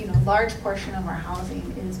of, large portion of our housing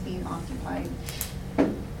is being occupied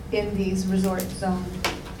in these resort zone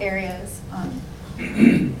areas.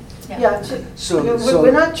 Yeah,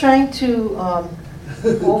 we're not trying to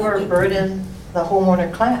overburden the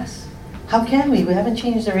homeowner class. How can we? We haven't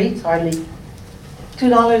changed the rates hardly.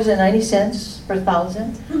 $2.90 per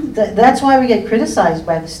thousand. That's why we get criticized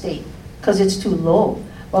by the state, because it's too low.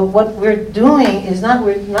 But what we're doing is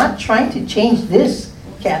we're not trying to change this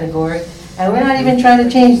category, and we're not even trying to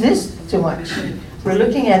change this too much. We're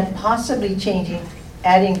looking at possibly changing,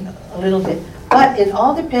 adding a little bit. But it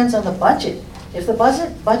all depends on the budget. If the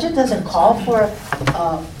budget doesn't call for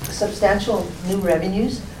substantial new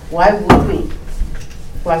revenues, why would we?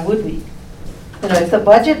 Why would we? You know, if the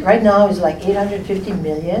budget right now is like 850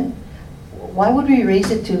 million, why would we raise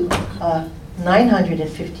it to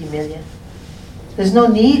 950 million? There's no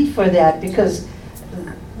need for that because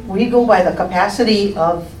we go by the capacity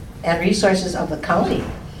of and resources of the county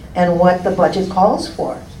and what the budget calls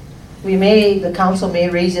for. The council may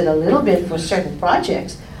raise it a little bit for certain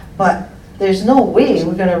projects, but there's no way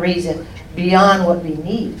we're gonna raise it beyond what we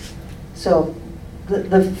need. So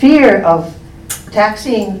the fear of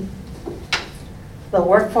taxing the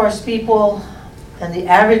workforce people and the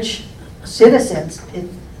average citizens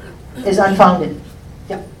is unfounded.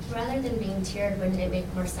 Yep. Rather than being tiered, wouldn't it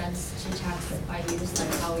make more sense to tax it by use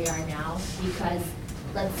like how we are now? Because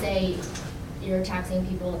let's say you're taxing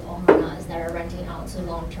people with ohanas that are renting out to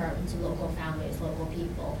long-term, to local families, local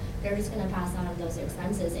people. They're just gonna pass on those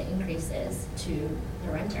expenses and increases to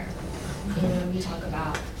the renter. You know, we talk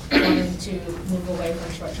about wanting to move away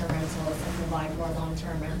from short-term rentals and provide more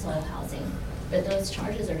long-term rental housing. But those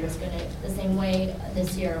charges are just gonna, the same way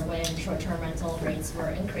this year when short-term rental rates were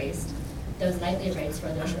increased, those nightly rates for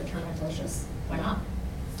those short-term rentals just went up.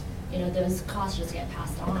 You know, those costs just get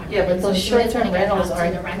passed on. Yeah, but And those so it's short-term gonna get rentals passed to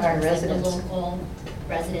aren't the our renters, like residents. the local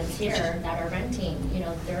residents here that are renting, you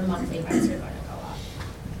know, their monthly rents are gonna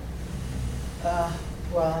go up.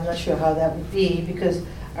 Well, I'm not sure how that would be because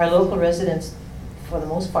our local residents, for the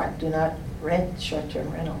most part, do not rent short-term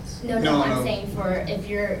rentals. No, I'm saying for, if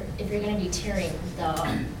you're gonna be tiering the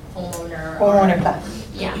homeowner. Homeowner class.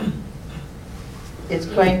 Yeah, It's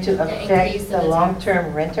going to The affect increase the of the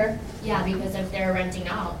long-term renter? yeah, because if they're renting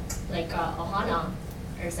out, like a ohana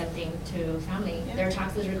or something to family, their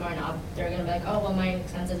taxes are going up, they're gonna be like, oh, well, my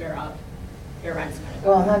expenses are up, your rent's gonna go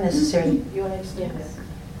Well, up. not necessarily. You want to explain that?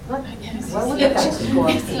 Why would the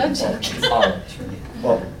taxes go up?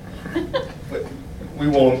 Well, but we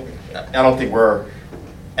won't, I don't think we're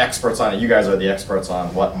experts on it. You guys are the experts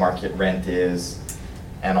on what market rent is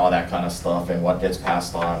and all that kind of stuff and what gets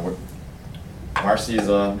passed on. Marcy is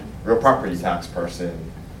a real property tax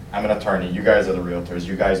person. I'm an attorney. You guys are the realtors.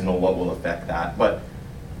 You guys know what will affect that. But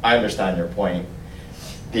I understand your point.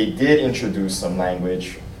 They did introduce some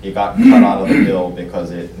language. It got cut out of the bill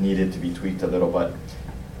because it needed to be tweaked a little, but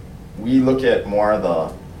we look at more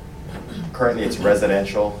the, currently it's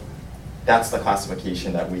residential. That's the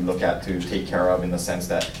classification that we look at to take care of in the sense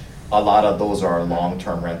that a lot of those are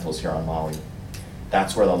long-term rentals here on Maui.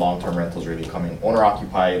 That's where the long-term rentals really come in.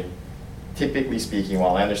 Owner-occupied, typically speaking,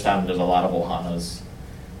 while I understand there's a lot of ohanas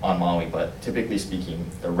on Maui, but typically speaking,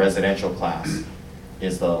 the residential class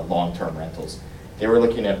is the long-term rentals. They were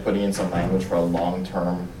looking at putting in some language for a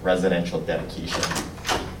long-term residential dedication.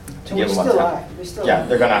 To We give them a still tax. are. We still Yeah, are.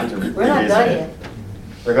 they're gonna have to We're not revisit done it. yet.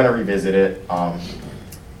 They're gonna revisit it,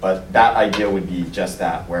 but that idea would be just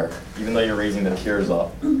that, where even though you're raising the tiers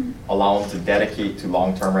up, allow them to dedicate to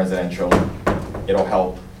long-term residential, it'll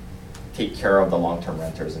help take care of the long-term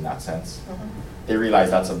renters in that sense. They realize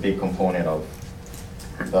that's a big component of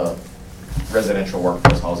the residential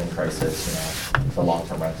workforce housing crisis, you know, the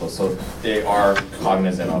long-term rentals. So they are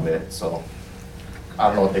cognizant of it, so I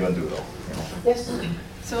don't know what they're gonna do though, you know. Yes?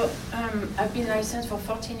 So I've been licensed for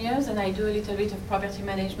 14 years and I do a little bit of property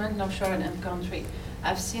management, North Shore and country.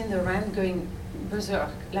 I've seen the rent going berserk.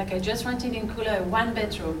 Like I just rented in Kula a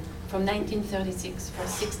 1-bedroom from 1936 for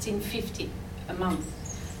 $16.50 a month.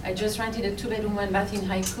 I just rented a 2-bedroom, 1-bath in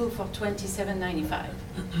Haiku for $27.95.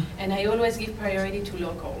 And I always give priority to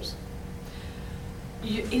locals.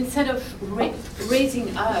 Instead of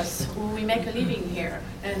raising us, who we make a living here,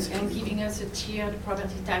 and giving us a tiered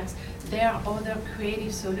property tax, there are other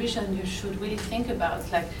creative solutions you should really think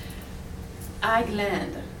about, like ag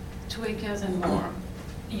land, 2 acres and more.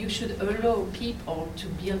 You should allow people to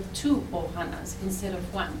build 2 ohanas instead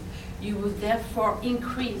of 1. You would therefore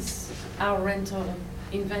increase our rental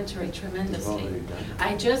inventory tremendously.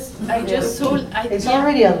 I just sold. It's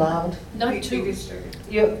already allowed. Not 2.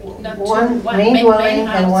 Not One two, main main dwelling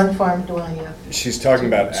and house. 1 farm dwelling, yeah. She's talking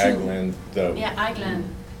about Two. ag land, though. Yeah, ag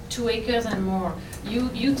land, 2 acres and more.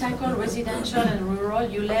 You tackle residential and rural,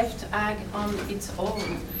 you left ag on its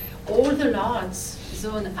own. All the lots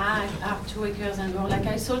zone ag are 2 acres and more. Like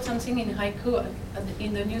I sold something in Haiku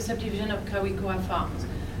in the new subdivision of Kawikoa Farms.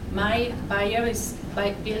 My buyer is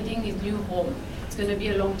building his new home. It's gonna be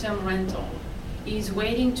a long-term rental. He's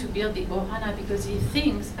waiting to build the ohana because he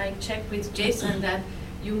thinks, I checked with Jason, that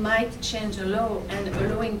you might change a law and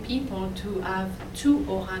allowing people to have 2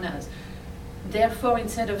 Ohanas. Therefore,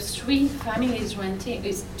 instead of 3 families renting,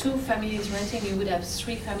 is 2 families renting, you would have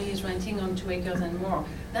 3 families renting on 2 acres and more.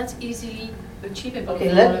 That's easily achievable for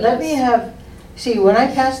Okay, all of let me us. have, see, when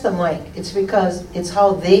I pass the mic, it's because it's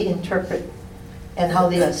how they interpret and how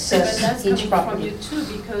they But assess that's each coming from you property.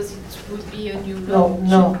 too, because it would be a new law.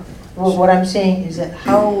 No, well, what I'm saying is that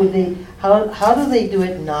how would they, how do they do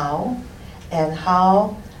it now? And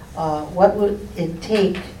how, what would it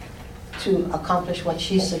take to accomplish what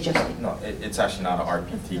she's suggesting? No, it's actually not an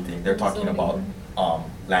RPT thing. They're talking about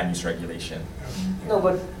land use regulation. No,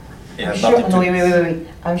 but It I'm has sure, nothing to. no, wait.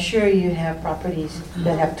 I'm sure you have properties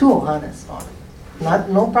that have 2 Ohanas on it.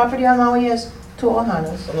 No property on Maui has 2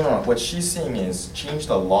 Ohanas. No. What she's saying is change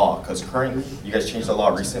the law, because currently, you guys changed the law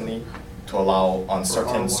recently to allow on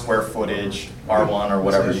certain R1. square footage, R1 or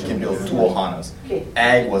whatever, you can build 2 Ohanas. Okay.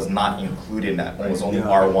 Ag was not included in that, it was only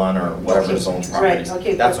R1 or whatever Okay, zones right, properties.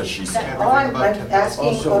 okay, That's but what she's that- saying. All I'm Everything above asking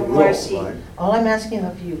 10,000. of Also Marcy, rural, right? all I'm asking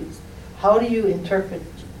of you is, how do you interpret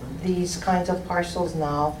these kinds of parcels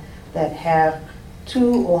now that have 2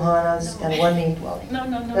 Ohanas and 1 main dwelling? No.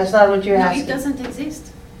 That's not what you're No, asking. it doesn't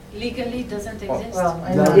exist. Legally, it doesn't exist. Well,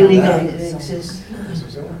 I No, know no, illegally no. it exists.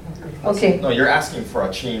 Okay, No, you're asking for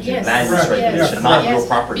a change in Yes, land use Correct. regulation, yes, not yes, real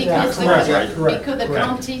property because tax the- laws, Correct, right? correct. Because the correct.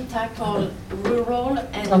 county tackle rural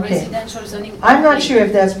and Okay. residential zoning. I'm not properly. sure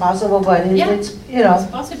if that's possible, but Yeah. it's, you It's know,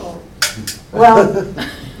 possible. well,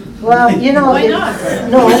 you know. Why it- not?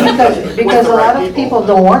 No, because a the right lot of people. people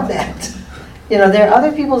don't want that. You know, there are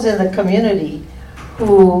other peoples in the community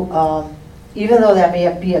who, even though that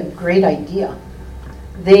may be a great idea,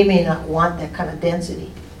 they may not want that kind of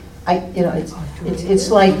density.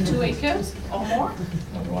 It's like, 2 acres or more?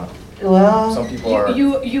 well, Some people are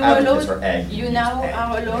You advocates allow, for ag. you use now ag.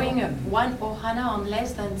 are allowing 1 Ohana on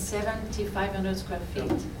less than 7,500 square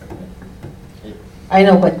feet. I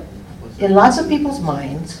know, but in lots of people's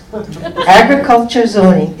minds, agriculture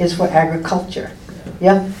zoning is for agriculture.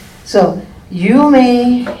 Yeah? So you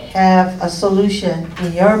may have a solution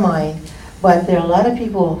in your mind, but there are a lot of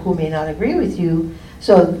people who may not agree with you.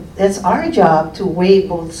 So it's our job to weigh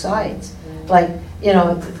both sides. Like, you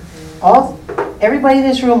know, everybody in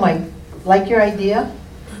this room might like your idea,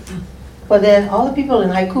 but then all the people in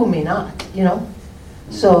Haiku may not, you know?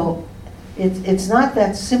 So it's not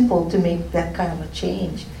that simple to make that kind of a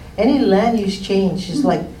change. Any land use change is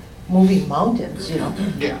like moving mountains, you know?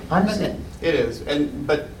 Yeah, Honestly. it is.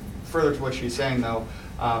 But further to what she's saying though,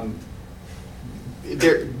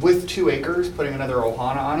 with 2 acres, putting another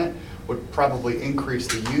Ohana on it would probably increase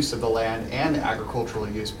the use of the land and the agricultural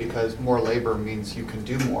use, because more labor means you can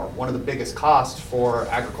do more. One of the biggest costs for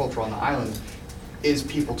agriculture on the island is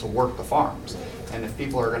people to work the farms. And if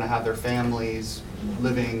people are gonna have their families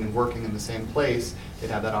living and working in the same place, they'd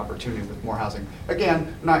have that opportunity with more housing.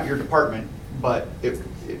 Again, not your department, but if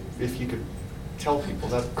you could tell people,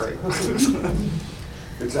 that's great.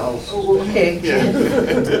 It's Alice. Okay.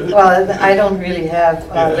 Yeah. Well, I don't really have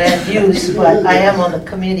land use, but I am on the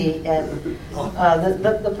committee, and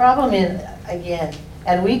the problem is, again,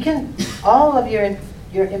 and we can, all of your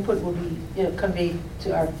input will be, you know, conveyed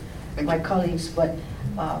to my colleagues, but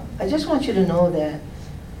I just want you to know that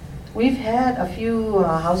we've had a few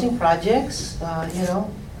housing projects, you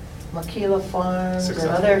know, Makila Farms and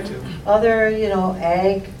Successful, too. other, you know,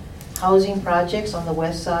 ag housing projects on the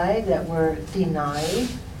west side that were denied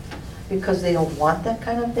because they don't want that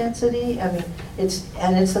kind of density. I mean, it's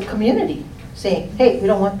the community saying, hey, we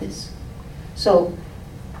don't want this. So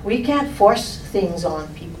we can't force things on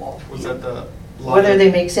people, Was that the? whether they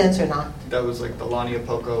make sense or not. That was like the Lani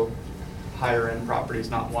Poco higher end properties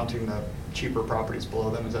not wanting the cheaper properties below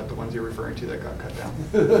them. Is that the ones you're referring to that got cut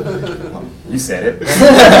down? You said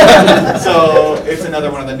it. So it's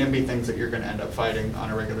another one of the NIMBY things that you're gonna end up fighting on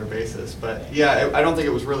a regular basis. But yeah, I don't think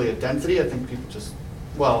it was really a density. I think people just,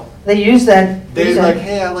 well, They use that. they're use like, that-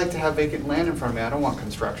 hey, I like to have vacant land in front of me. I don't want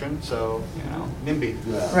construction. So, you know, NIMBY.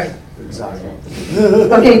 Yeah, Right. Exactly.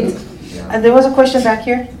 Okay, and there was a question back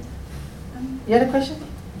here? You had a question?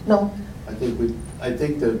 No? I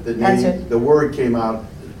think the Answer. name, the word came out,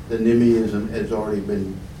 the NIMBYism has already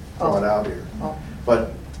been brought Oh. out here. Oh.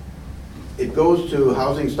 But it goes to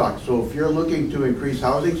housing stock, so if you're looking to increase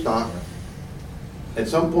housing stock, at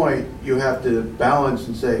some point, you have to balance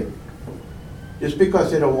and say, just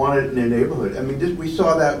because they don't want it in their neighborhood. I mean, we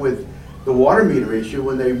saw that with the water meter issue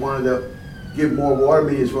when they wanted to give more water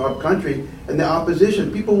meters for upcountry, and the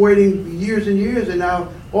opposition, people waiting years and years, and now,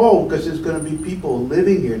 oh, because there's gonna be people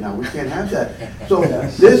living here now, we can't have that. So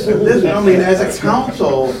this, I mean, as a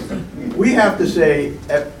council, we have to say,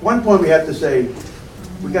 at one point, we have to say,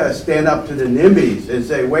 We gotta stand up to the NIMBYs and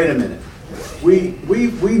say, wait a minute,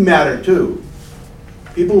 we matter too.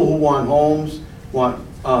 People who want homes, want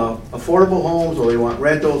affordable homes, or they want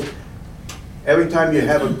rentals. Every time you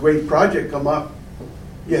have a great project come up,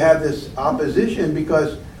 you have this opposition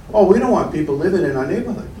because, oh, we don't want people living in our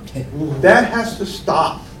neighborhood. That has to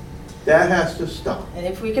stop. That has to stop. And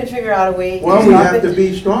if we can figure out a way to Well, we stop have to it,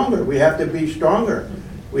 be stronger. We have to be stronger.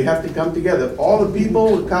 We have to come together. All the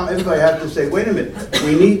people, everybody have to say, wait a minute,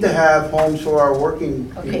 we need to have homes for our working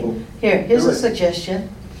people. okay, here's Do a it. suggestion.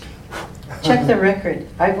 Check the record.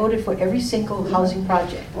 I voted for every single housing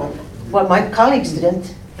project. Oh, But my colleagues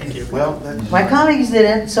didn't. well, that's. My colleagues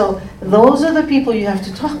didn't, so those are the people you have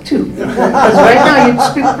to talk to. Because right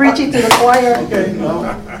now, you're preaching to the choir. Okay,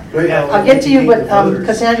 well, great. I'll get to you, but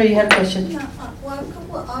Cassandra, you had a question? Yeah, well, a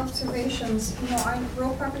couple of observations. You know, our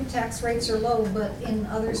real property tax rates are low, but in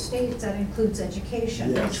other states, that includes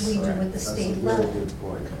education, which we do at the state level.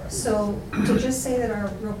 So to just say that our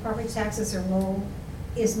real property taxes are low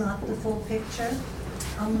is not the full picture.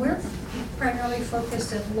 We're primarily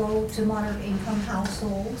focused at low to moderate income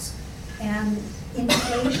households, and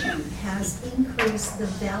inflation has increased the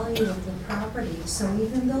value of the property. So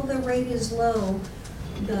even though the rate is low,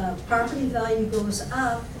 the property value goes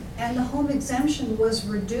up, and the home exemption was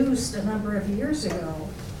reduced a number of years ago.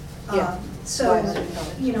 Yeah. So,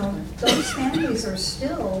 you know, those families are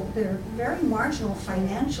still, they're very marginal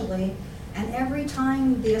financially, and every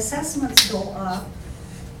time the assessments go up,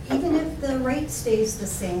 even if the rate stays the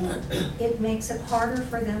same, it makes it harder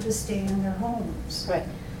for them to stay in their homes. Right.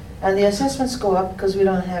 And the assessments go up because we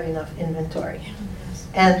don't have enough inventory.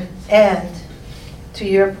 And to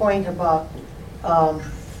your point about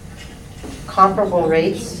comparable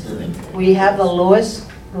rates, we have the lowest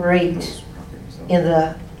rate in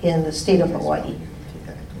the state of Hawaii.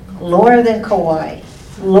 Lower than Kauai,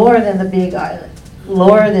 lower than the Big Island,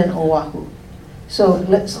 lower than Oahu. So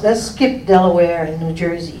let's skip Delaware and New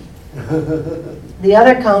Jersey. The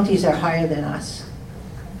other counties are higher than us.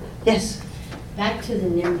 Yes? Back to the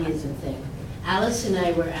NIMBYism thing. Alice and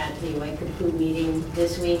I were at the Waikapu meeting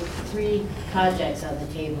this week, 3 projects on the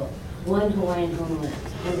table. 1 Hawaiian homeland,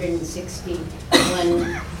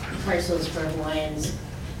 161 parcels for Hawaiians.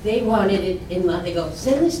 They wanted it in, they go,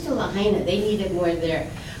 send this to Lahaina, they need it more there.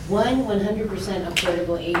 1 100%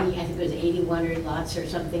 affordable, 80, I think it was 81 lots or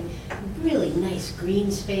something. Really nice green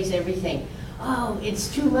space, everything. Oh, it's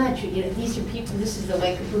too much. You know, these are people, this is the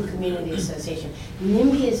Waikapu Community Association.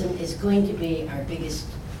 NIMBYism is going to be our biggest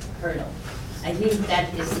hurdle. I think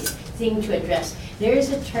that is the thing to address. There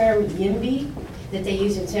is a term, YIMBY, that they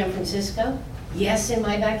use in San Francisco. Yes, in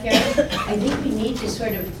my backyard. I think we need to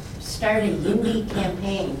sort of start a YIMBY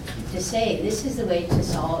campaign to say, this is the way to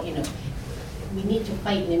solve, you know, we need to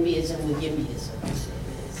fight NIMBYism with YIMBYism.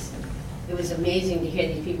 It was amazing to hear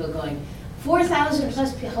these people going, 4,000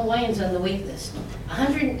 plus Hawaiians on the wait list.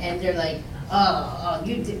 100, and they're like,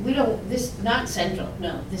 we don't, this, not central,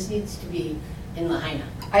 no, this needs to be in Lahaina.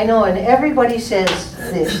 I know, and everybody says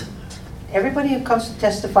this. Everybody who comes to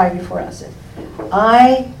testify before us says,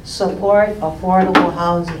 I support affordable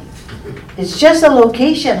housing. It's just a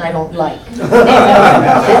location I don't like.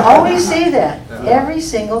 They always say that, every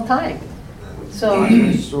single time. So,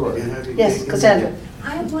 yes, Cassandra.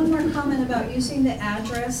 I have one more comment about using the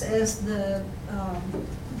address as the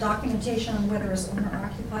documentation on whether it's owner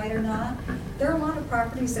occupied or not. There are a lot of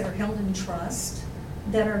properties that are held in trust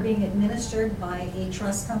that are being administered by a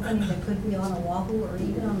trust company that could be on Oahu or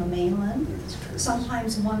even on the mainland.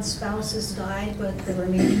 Sometimes one spouse has died, but the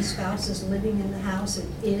remaining spouse is living in the house. It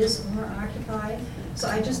is owner occupied. So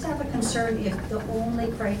I just have a concern if the only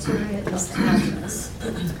criteria is the address.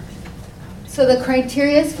 So the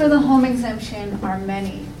criteria for the home exemption are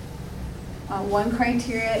many. One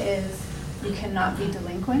criteria is you cannot be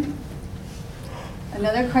delinquent.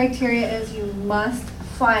 Another criteria is you must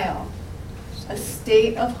file a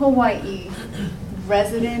state of Hawaii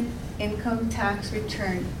resident income tax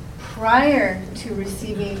return prior to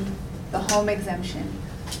receiving the home exemption.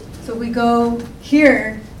 So we go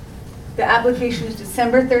here, the application is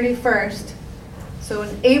December 31st. So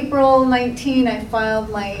in April 19, I filed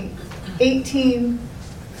my 18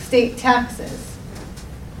 state taxes.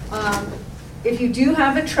 If you do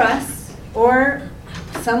have a trust or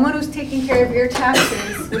someone who's taking care of your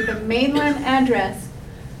taxes with a mainland address,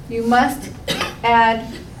 you must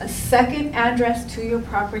add a second address to your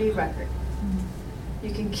property record.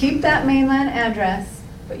 You can keep that mainland address,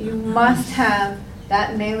 but you must have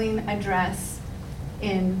that mailing address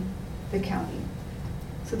in the county.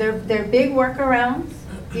 So they're big workarounds,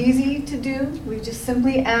 easy to do. We just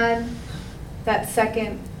simply add that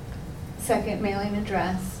second mailing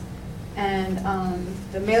address And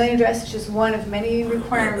the mailing address is just one of many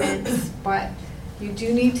requirements, but you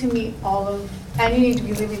do need to meet all of, and you need to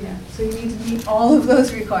be living there. So you need to meet all of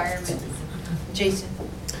those requirements. Jason?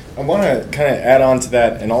 I want to kind of add on to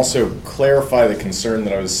that and also clarify the concern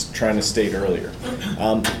that I was trying to state earlier.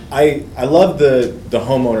 I love the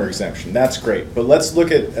homeowner exemption. That's great. But let's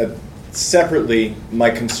look at separately, my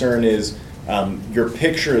concern is your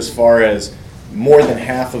picture as far as more than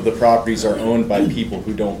half of the properties are owned by people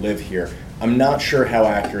who don't live here. I'm not sure how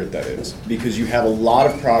accurate that is, because you have a lot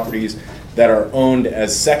of properties that are owned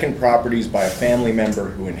as second properties by a family member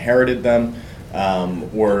who inherited them,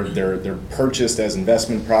 or they're purchased as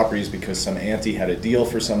investment properties because some auntie had a deal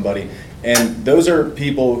for somebody. And those are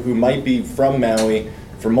people who might be from Maui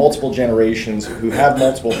for multiple generations, who have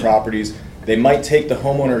multiple properties. They might take the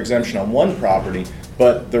homeowner exemption on one property,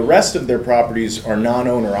 but the rest of their properties are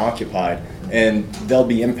non-owner occupied, and they'll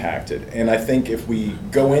be impacted. And I think if we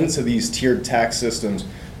go into these tiered tax systems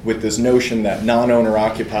with this notion that non-owner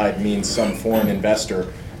occupied means some foreign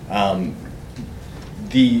investor,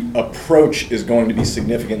 the approach is going to be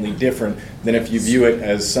significantly different than if you view it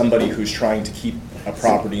as somebody who's trying to keep a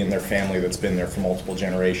property in their family that's been there for multiple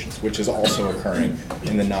generations, which is also occurring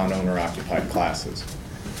in the non-owner occupied classes.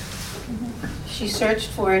 She searched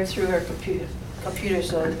for it through her computer,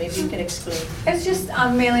 so maybe you can explain. It's just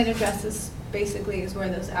mailing addresses, basically, is where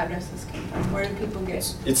those addresses came from. Where do people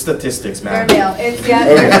get It's statistics, their man. mail? It's, yeah,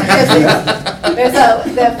 there's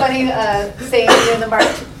the funny saying in the Mark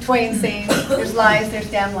Twain saying, there's lies, there's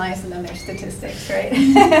damn lies, and then there's statistics, right?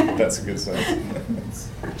 That's a good saying.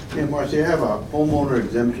 Yeah, Marcy, I have a homeowner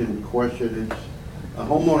exemption question. It's, a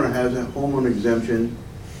homeowner has a homeowner exemption,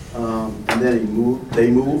 and then they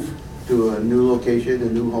move to a new location, a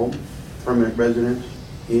new home, permanent residence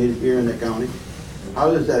here in the county.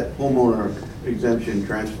 How does that homeowner exemption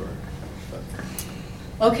transfer?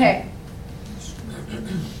 Okay.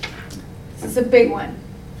 This is a big one.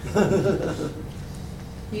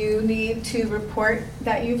 You need to report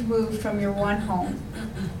that you've moved from your one home,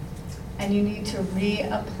 and you need to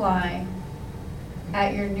reapply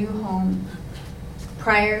at your new home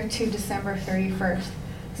prior to December 31st.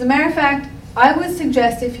 As a matter of fact, I would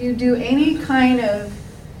suggest if you do any kind of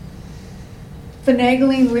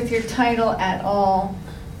finagling with your title at all,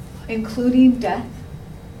 including death,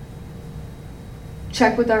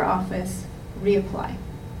 check with our office, reapply.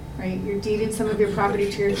 Right? You're deeding some of your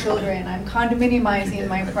property to your children. I'm condominiumizing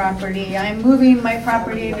my property. I'm moving my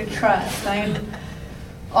property into trust.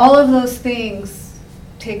 All of those things,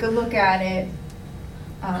 take a look at it.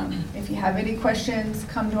 If you have any questions,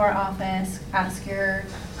 come to our office, ask your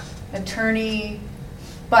attorney,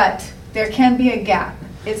 but there can be a gap.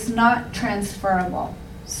 It's not transferable.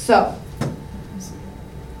 So,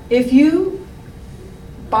 if you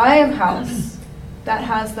buy a house that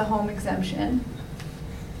has the home exemption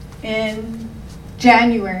in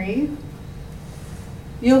January,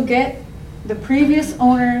 you'll get the previous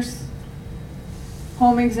owner's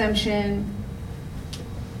home exemption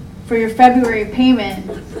for your February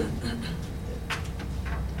payment.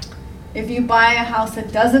 If you buy a house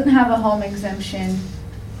that doesn't have a home exemption,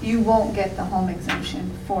 you won't get the home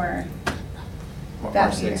exemption for that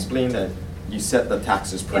Marcy, year. explain that you set the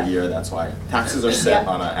taxes per Yeah. year, that's why. Taxes are set Yeah.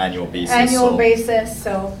 on an annual basis. Annual so basis,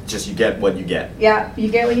 so just you get what you get. yeah, you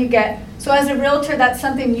get what you get. So as a realtor, that's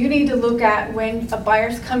something you need to look at when a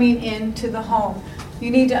buyer's coming into the home.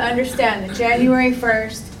 You need to understand the January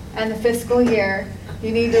 1st and the fiscal year.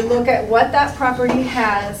 You need to look at what that property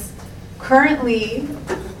has currently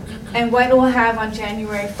and what it will have on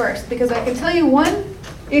January 1st. Because I can tell you one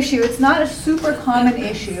issue, it's not a super common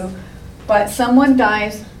issue, but someone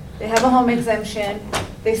dies, they have a home exemption,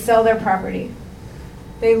 they sell their property.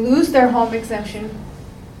 They lose their home exemption.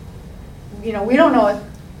 You know, we don't know if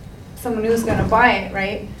someone new is going to buy it,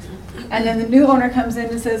 right? And then the new owner comes in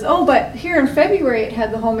and says, oh, but here in February it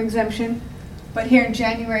had the home exemption, but here in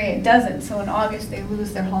January it doesn't. So in August they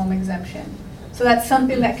lose their home exemption. So that's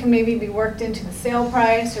something that can maybe be worked into the sale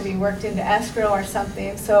price or be worked into escrow or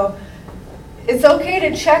something. So it's okay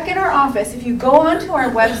to check in our office. If you go onto our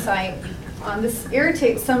website, this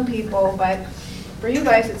irritates some people, but for you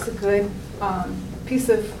guys it's a good piece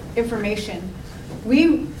of information.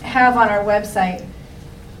 We have on our website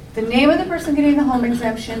the name of the person getting the home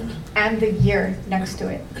exemption and the year next to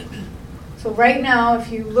it. So right now,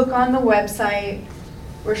 if you look on the website,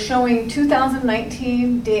 we're showing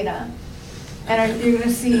 2019 data. And you're going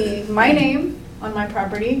to see my name on my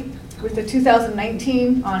property with the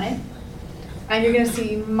 2019 on it. And you're going to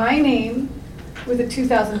see my name with the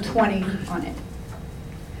 2020 on it.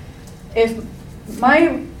 If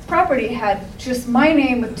my property had just my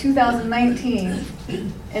name with 2019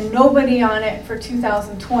 and nobody on it for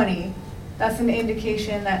 2020, that's an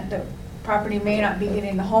indication that the property may not be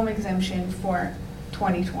getting the home exemption for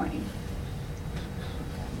 2020.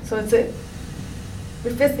 So if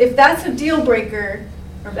that's a deal breaker,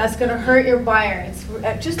 or if that's gonna hurt your buyer, it's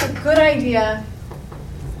just a good idea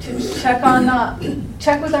to check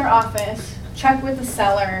with our office, check with the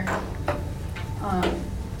seller.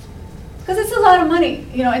 Because it's a lot of money,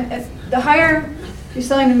 you know, and the higher you're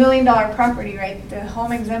selling $1 million property, right, the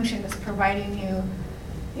home exemption is providing you,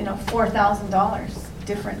 you know, $4,000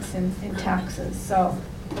 difference in taxes, so.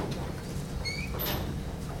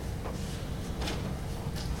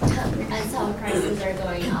 As home prices are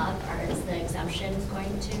going up, or is the exemption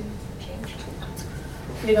going to change?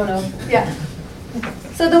 You don't know, yeah.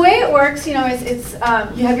 So the way it works, you know, it's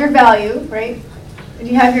you have your value, right? And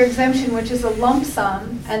you have your exemption, which is a lump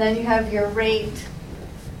sum, and then you have your rate,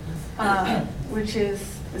 which is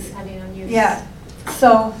Depending on use. yeah.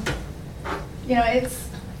 So, you know, it's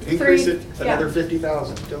Increase three- it yeah. another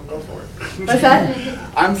 50,000, don't go for it. What's that?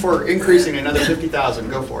 I'm for increasing another 50,000,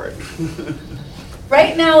 go for it.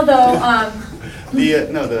 Right now, though,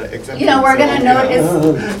 The exemption. you know, we're gonna notice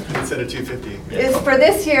Instead of 250. is for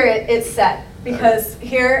this year it's set because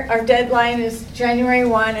here our deadline is January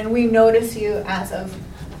 1, and we notice you as of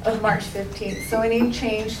March 15th. So any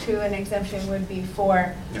change to an exemption would be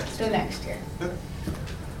for the next year.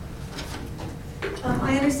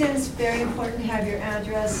 I understand it's very important to have your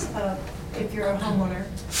address, if you're a homeowner,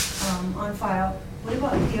 on file. What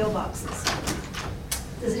about PO boxes?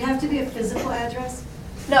 Does it have to be a physical address?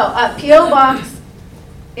 No, P.O. Box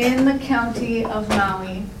in the county of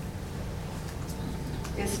Maui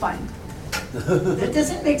is fine. That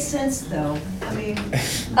doesn't make sense, though. I mean.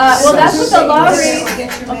 Well, that's what the law Get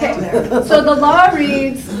reads. your mail there. Okay, so the law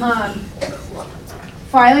reads,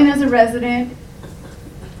 filing as a resident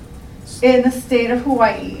in the state of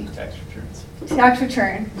Hawaii, tax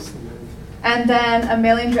return, and then a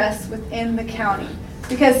mailing address within the county.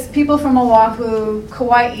 Because people from Oahu,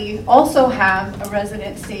 Kauai also have a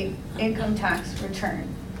resident state income tax return.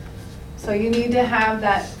 So you need to have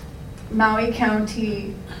that Maui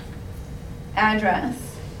County address.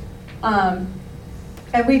 And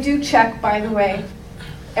we do check, by the way,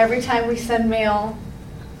 every time we send mail,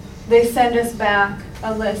 they send us back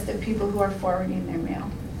a list of people who are forwarding their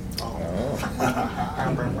mail.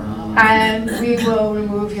 And we will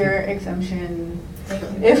remove your exemption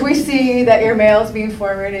if we see that your mail is being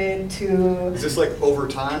forwarded to. Is this like over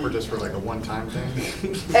time or just for like a one-time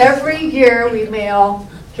thing? Every year we mail,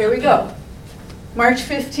 here we go. March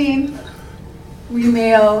 15th, we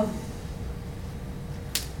mail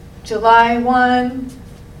July 1,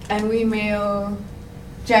 and we mail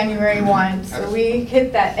January 1. So we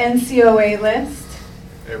hit that NCOA list,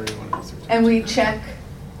 Everyone has their- and we check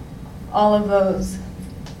all of those.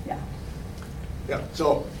 Yeah. Yeah,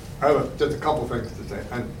 so I have just a couple things to say.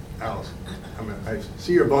 And Alice, I mean, I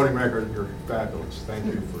see your voting record and you're fabulous. Thank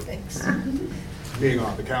you for being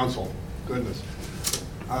on the council. Goodness.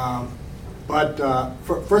 But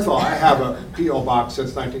first of all, I have a P.O. box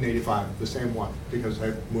since 1985, the same one, because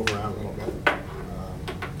I move around a little bit,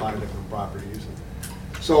 buy different properties and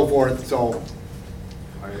so forth. So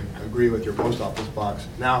I agree with your post office box.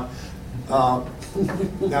 Now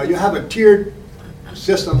you have a tiered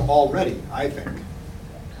system already, I think,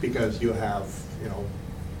 because you have, you know,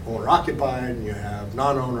 owner occupied, and you have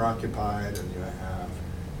non-owner occupied, and you have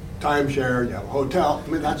timeshare, you have a hotel. I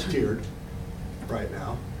mean, that's tiered right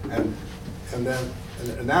now, and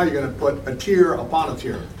now you're going to put a tier upon a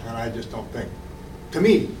tier, and I just don't think, to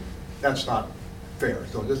me, that's not fair.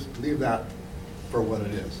 So just leave that for what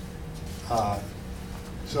it is.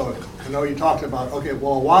 So I know you talked about, okay,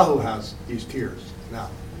 well, Oahu has these tiers now.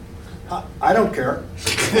 I don't care.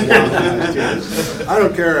 I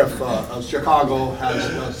don't care if Chicago has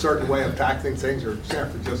a certain way of taxing things, or San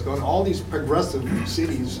Francisco, and all these progressive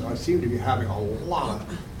cities seem to be having a lot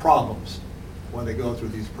of problems when they go through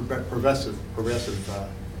these progressive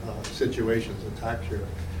situations of tax year.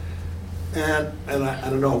 And I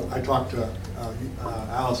don't know, I talked to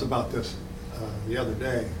Alice about this the other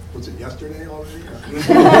day. Was it yesterday already? Feels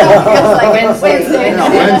like Wednesday. Yeah,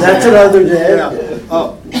 Wednesday. That's another day. Yeah.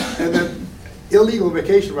 Oh, and then illegal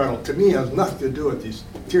vacation rental, to me, has nothing to do with these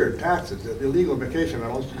tiered taxes. The illegal vacation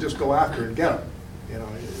rentals, you just go after and get them. You know,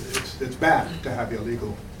 it's bad to have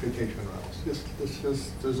illegal vacation rentals.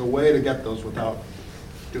 There's a way to get those without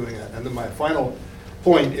doing it. And then my final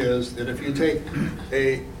point is that if you take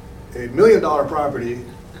a $1 million property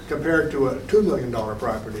compared to a $2 million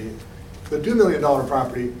property, the $2 million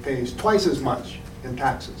property pays twice as much in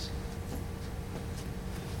taxes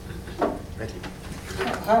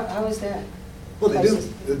How is that? Well, they do,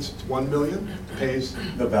 it's 1 million, pays,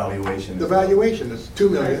 The valuation. the valuation is 2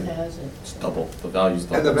 million, It's double, the value's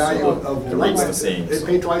double. and the value so of. the rate's the same. They so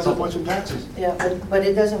pay twice as double. much in taxes, Yeah, but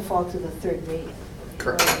it doesn't fall to the third rate.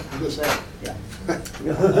 Correct. I'm just saying.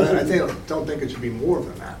 Yeah. Don't think it should be more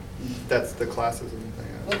than that. That's the classes and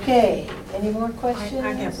things. Okay, any more questions?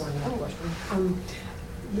 I have one more question.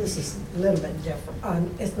 This is a little bit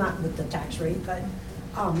different. It's not with the tax rate, but,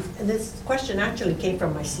 and this question actually came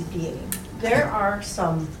from my CPA. There are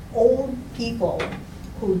some old people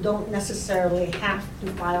who don't necessarily have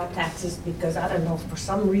to file taxes because, I don't know, for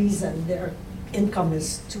some reason, their income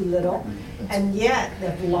is too little, and yet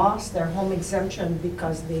they've lost their home exemption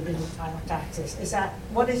because they didn't file taxes. Is that,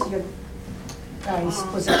 what is your guys'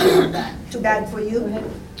 position on that? Too bad for you?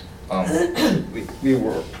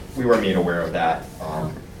 We were made aware of that.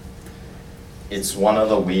 It's one of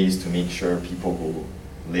the ways to make sure people who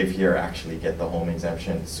live here actually get the home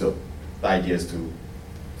exemption. So the idea is to,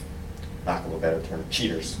 lack of a better term,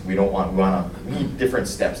 cheaters. We need different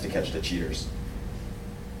steps to catch the cheaters.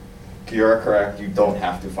 You're correct, you don't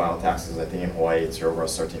have to file taxes. I think in Hawaii it's you're over a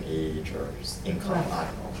certain age or income, I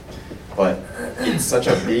don't know. But it's such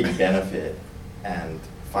a big benefit, and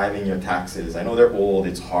filing your taxes, I know they're old,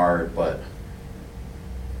 it's hard, but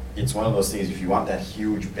it's one of those things, if you want that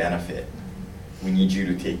huge benefit, we need you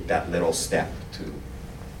to take that little step to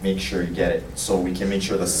make sure you get it, so we can make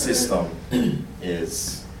sure the system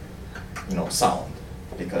is, sound.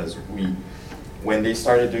 Because when they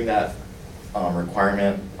started doing that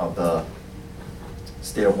requirement of the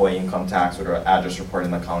state of Hawaii income tax or the address report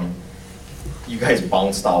in the county, you guys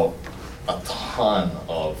bounced out a ton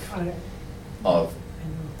of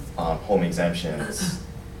home exemptions.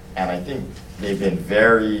 And I think they've been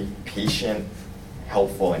very patient,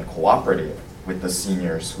 helpful, and cooperative with the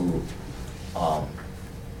seniors who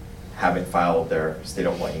haven't filed their state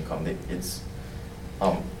of Hawaii income. It's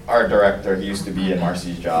our director, he used to be in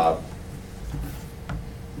Marcy's job.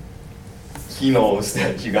 He knows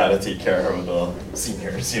that you gotta take care of the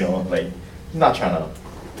seniors, like, he's not trying to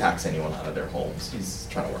tax anyone out of their homes, he's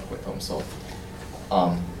trying to work with them, so.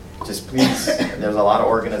 Just please, there's a lot of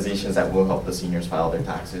organizations that will help the seniors file their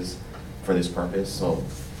taxes for this purpose, so,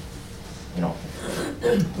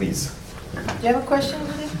 please. Do you have a question,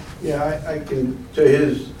 Rudy? Yeah, I can, to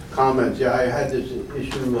his comments, yeah, I had this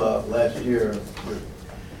issue last year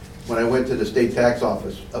when I went to the state tax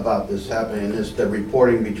office about this happening, the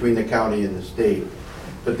reporting between the county and the state.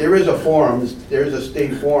 But there is a form, there's a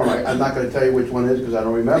state form, I'm not gonna tell you which one it is because I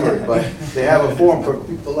don't remember it, but they have a form for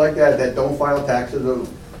people like that don't file taxes,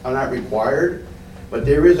 are not required, but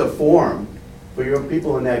there is a form for your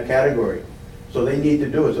people in that category. So they need to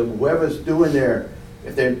do it, so whoever's doing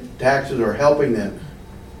if their taxes are helping them,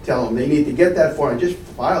 tell them they need to get that form and just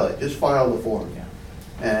file it, just file the form.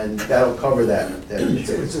 And that'll cover that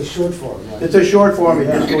issue. It's a short form, right? It's a short form,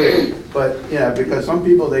 just do it. But, because some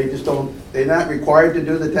people, they just don't, they're not required to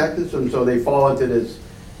do the taxes, and so they fall into this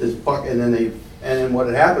bucket, and then what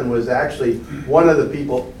had happened was actually, one of the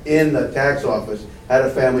people in the tax office had a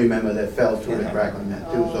family member that fell through the crack on that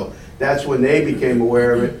too. So that's when they became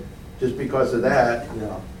aware of it, just because of that.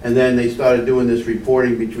 And then they started doing this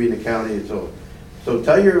reporting between the county, and so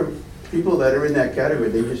tell your people that are in that category,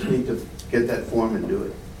 they just need to get that form and do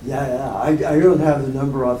it. Yeah, I don't have the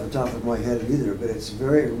number off the top of my head either, but it's a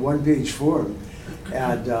very one-page form.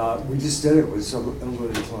 And we just did it with some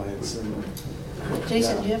of the clients.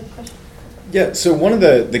 Jason, do you have a question? Yeah, so one of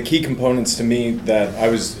the key components to me that I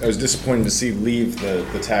was disappointed to see leave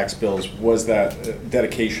the tax bills was that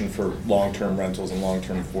dedication for long-term rentals and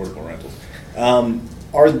long-term affordable rentals.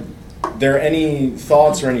 Are there any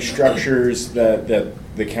thoughts or any structures that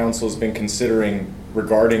the council has been considering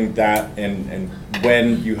regarding that, and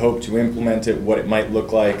when you hope to implement it, what it might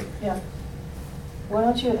look like? Yeah. Why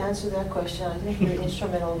don't you answer that question? I think you're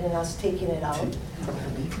instrumental in us taking it out.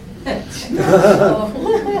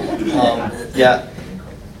 Yeah,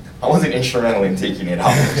 I wasn't instrumental in taking it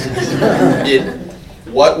out.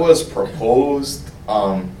 What was proposed,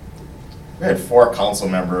 we had 4 council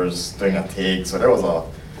members doing a take, so there was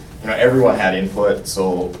everyone had input.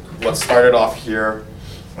 So what started off here,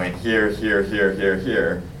 went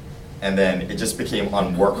here, and then it just became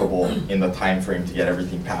unworkable in the time frame to get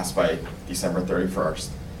everything passed by December 31st.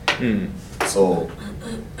 So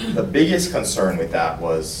the biggest concern with that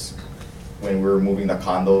was when we were moving the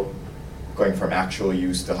condo, going from actual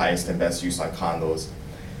use to highest and best use on condos.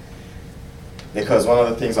 Because one of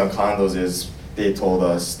the things on condos is they told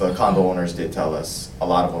us, the condo owners did tell us, a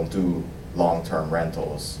lot of them do long-term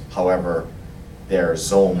rentals. However, they're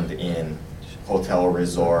zoned in hotel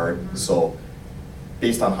resort, so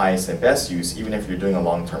based on highest and best use, even if you're doing a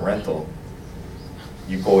long-term rental,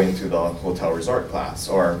 you go into the hotel resort class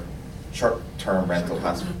or short-term rental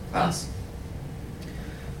class.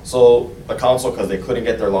 So the council, because they couldn't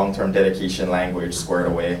get their long-term dedication language squared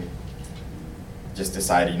away, just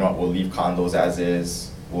decided, you know what, we'll leave condos as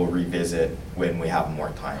is, we'll revisit when we have more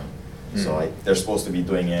time. So they're supposed to be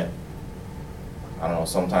doing it, I don't know,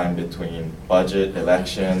 sometime between budget,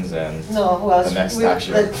 elections, and No, well, the next tax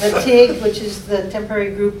year. the TIG, which is the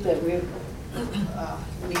temporary group that we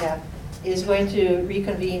have, is going to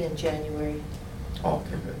reconvene in January. Oh,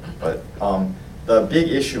 okay, good. But the big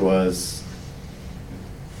issue was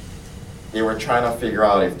they were trying to figure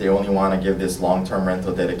out if they only want to give this long-term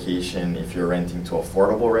rental dedication if you're renting to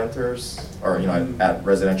affordable renters or, you know, at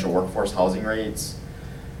residential workforce housing rates.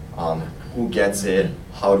 Who gets it,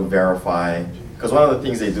 how to verify. Because one of the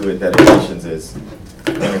things they do with dedications is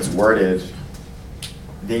when it's worded,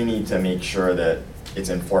 they need to make sure that it's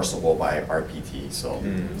enforceable by RPT, so.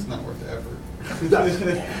 It's not worth the effort.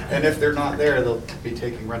 And if they're not there, they'll be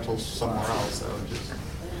taking rentals somewhere else, so just.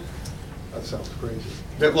 That sounds crazy.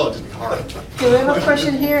 Well, it'd just be hard. Okay, we have a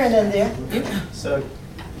question here and then there. So,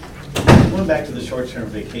 going back to the short-term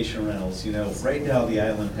vacation rentals, you know, right now the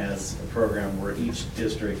island has a program where each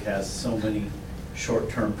district has so many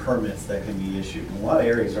short-term permits that can be issued. And a lot of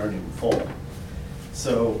areas aren't even full.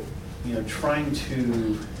 So, you know, trying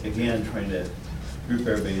to group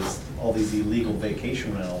everybody's, all these illegal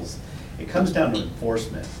vacation rentals, it comes down to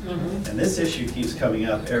enforcement. And this issue keeps coming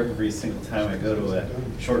up every single time I go to a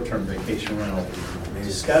short-term vacation rental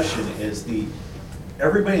discussion is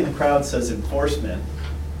everybody in the crowd says enforcement,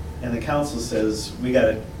 and the council says we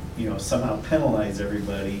gotta, you know, somehow penalize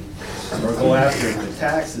everybody or go after them with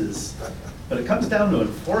taxes. But it comes down to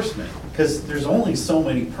enforcement, because there's only so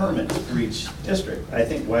many permits for each district. I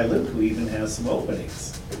think Wailuku even has some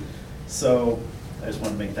openings. So I just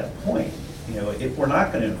want to make that point. You know, if we're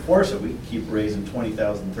not going to enforce it, we keep raising $20,000,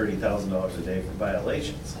 $30,000 a day for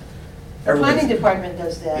violations. The planning department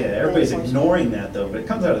does that. Yeah, everybody's ignoring that though, but it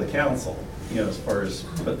comes out of the council, you know, as far as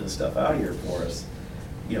putting this stuff out here for us.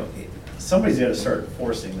 You know, somebody's got to start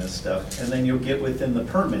enforcing this stuff, and then you'll get within the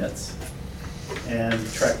permits and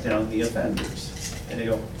track down the offenders. And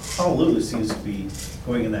you know, Honolulu seems to be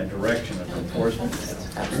going in that direction of enforcement.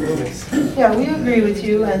 Absolutely. Yeah, we agree with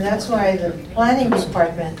you, and that's why the planning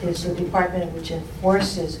department is the department which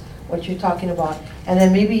enforces what you're talking about. And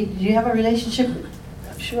then maybe, do you have a relationship?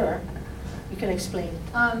 I'm sure. You can explain.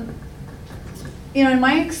 You know, in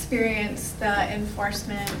my experience, the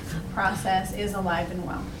enforcement process is alive and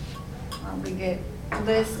well. We get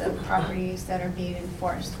lists of properties that are being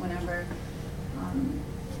enforced whenever,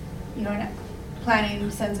 you know, planning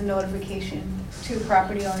sends a notification to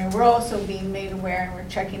property owner. We're also being made aware, and we're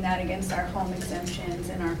checking that against our home exemptions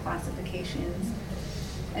and our classifications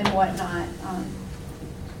and whatnot.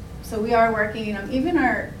 So we are working, even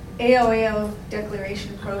our AOAO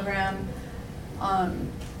declaration program,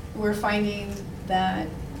 we're finding that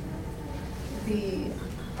the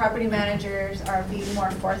property managers are being more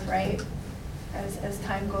forthright as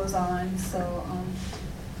time goes on. So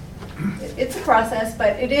it's a process,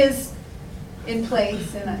 but it is in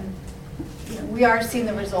place, and you know, we are seeing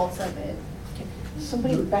the results of it.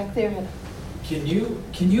 Somebody back there had. Can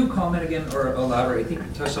you comment again or elaborate? I think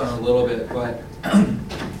you touched on it a little bit, but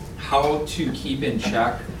how to keep in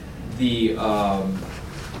check the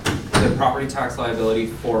property tax liability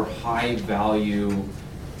for high value,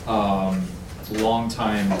 long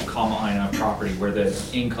time Kama'aina property where the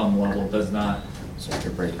income level does not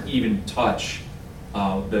even touch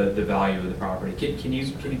the value of the property. Can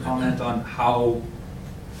you comment on how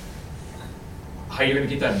you're going to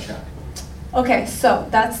keep that in check? Okay, so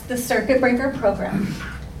that's the circuit breaker program.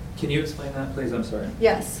 Can you explain that, please? I'm sorry.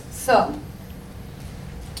 Yes, so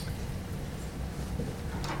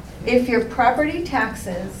if your property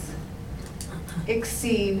taxes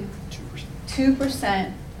exceed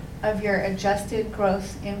 2% of your adjusted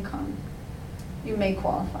gross income, you may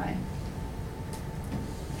qualify.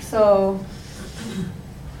 So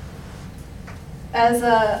as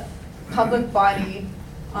a public body,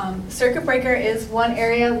 circuit breaker is one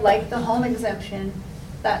area like the home exemption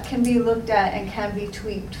that can be looked at and can be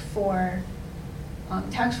tweaked for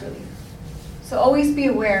tax relief. So always be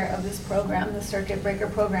aware of this program, the circuit breaker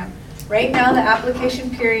program. Right now, the application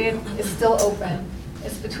period is still open.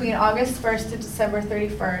 It's between August 1st to December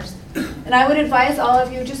 31st. And I would advise all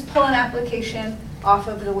of you, just pull an application off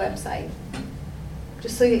of the website,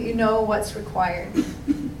 just so that you know what's required.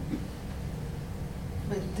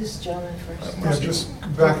 But this gentleman first. Yeah, just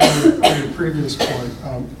back on your previous point,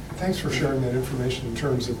 thanks for sharing that information in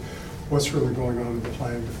terms of what's really going on in the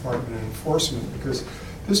planning department and enforcement, because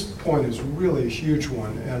this point is really a huge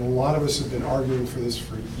one, and a lot of us have been arguing for this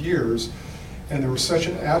for years, and there was such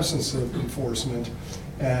an absence of enforcement,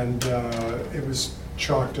 and it was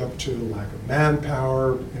chalked up to lack of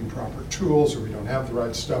manpower, improper tools, or we don't have the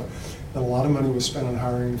right stuff. And a lot of money was spent on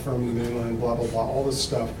hiring from the mainland, blah, blah, blah, all this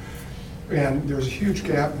stuff. And there's a huge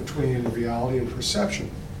gap between reality and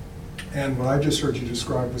perception. And what I just heard you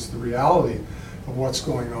describe was the reality of what's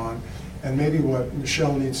going on. And maybe what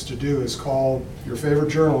Michelle needs to do is call your favorite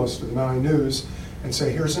journalist at the Maui News and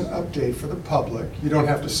say, here's an update for the public. You don't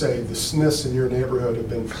have to say the SNFs in your neighborhood have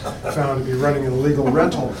been found to be running an illegal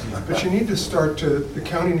rental, but you need to the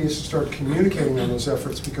county needs to start communicating on those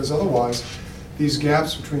efforts, because otherwise these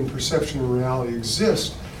gaps between perception and reality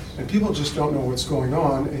exist, and people just don't know what's going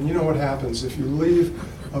on. And you know what happens if you leave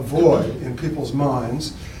a void in people's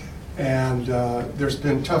minds, and there's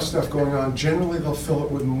been tough stuff going on, generally they'll fill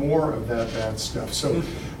it with more of that bad stuff. So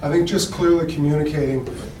I think just clearly communicating,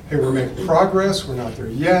 hey, we're making progress, we're not there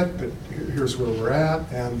yet, but here's where we're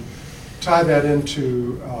at, and tie that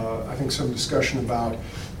into, I think, some discussion about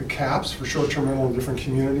the caps for short-term rental in different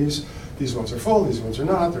communities. These ones are full, these ones are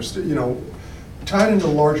not, they're still, you know, tie it into a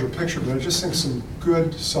larger picture, but I just think some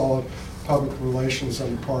good, solid public relations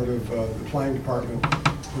on the part of the planning department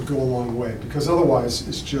would go a long way, because otherwise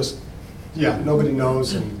it's just, yeah, nobody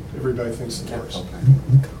knows and everybody thinks the worst.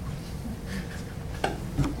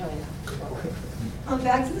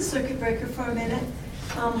 Back to the circuit breaker for a minute.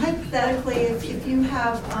 Hypothetically, if you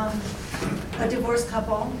have a divorced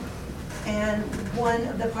couple and one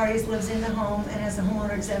of the parties lives in the home and has a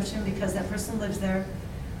homeowner exemption because that person lives there,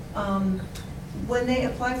 when they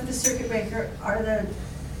apply for the circuit breaker, are the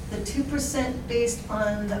 2% based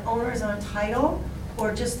on the owners on title,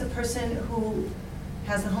 or just the person who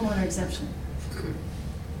has the homeowner exemption?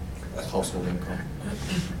 Household income.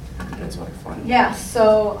 That's what I find. Yeah,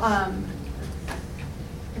 so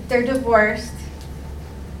if they're divorced,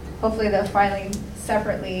 hopefully they're filing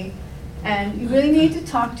separately. And you really need to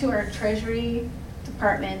talk to our Treasury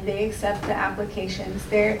Department. They accept the applications.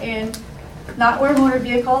 They're in, not where motor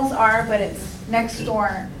vehicles are, but it's next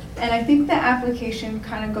door. And I think the application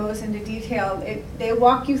kind of goes into detail. They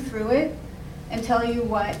walk you through it and tell you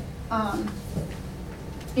what,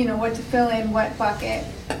 you know, what to fill in, what bucket.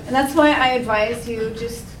 And that's why I advise you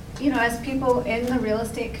just, you know, as people in the real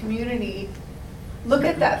estate community, look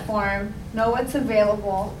at that form, know what's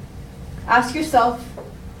available. Ask yourself,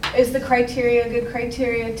 is the criteria good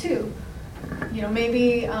criteria too? You know,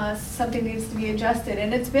 maybe something needs to be adjusted,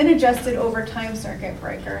 and it's been adjusted over time, circuit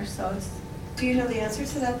breaker, so it's. Do you know the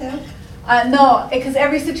answers to that then? No, because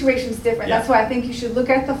every situation is different. Yeah. That's why I think you should look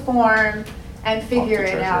at the form and figure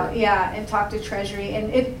it out. Yeah, and talk to Treasury,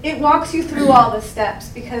 and it walks you through all the steps,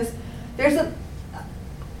 because there's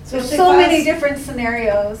so many different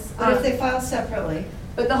scenarios. But if they file separately?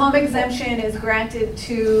 But the home exemption is granted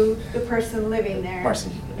to the person living there.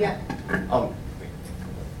 Marcy. Yeah.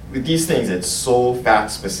 With these things, it's so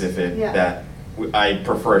fact specific Yeah. that I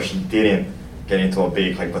prefer she didn't get into a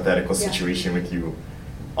big hypothetical Yeah. situation with you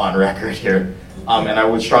on record here. And I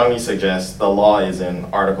would strongly suggest the law is in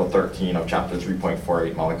Article 13 of Chapter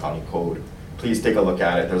 3.48 Maui County Code. Please take a look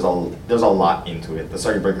at it. There's a lot into it. The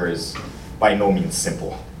circuit breaker is by no means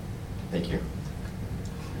simple. Thank you.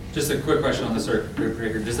 Just a quick question on the circuit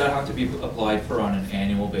breaker. Does that have to be applied for on an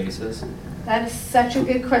annual basis? That is such a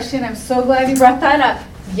good question. I'm so glad you brought that up.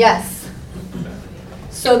 Yes.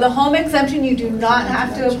 So the home exemption you do not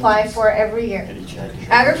have to apply for every year.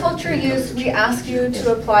 Agriculture use, we ask you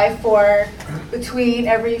to apply for between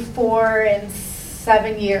every 4 and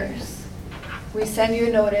 7 years. We send you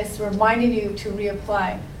a notice reminding you to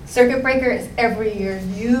reapply. Circuit breaker is every year.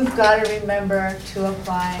 You've got to remember to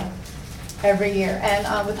apply every year.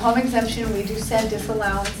 And with home exemption, we do send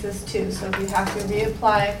disallowances too. So if you have to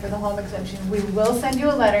reapply for the home exemption, we will send you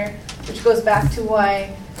a letter, which goes back to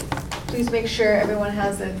why please make sure everyone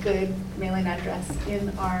has a good mailing address in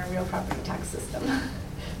our real property tax system.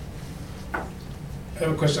 I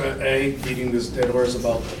have a question. I hate beating this dead horse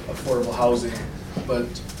about affordable housing, but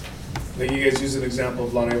you guys use an example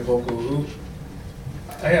of Lana Poku.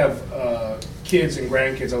 I have kids and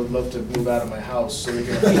grandkids. I would love to move out of my house so they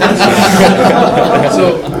can afford.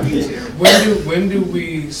 So when do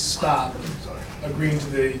we stop agreeing to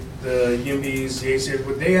the YIMBYs, the ACRs?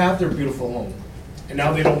 But they have their beautiful home, and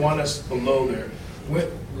now they don't want us below there.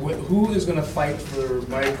 Who is going to fight for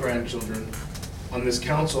my grandchildren on this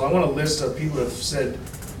council? I want a list of people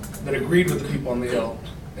that agreed with the people on the hill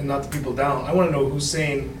and not the people down. I want to know who's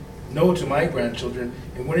saying no to my grandchildren,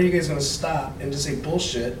 and when are you guys gonna stop and just say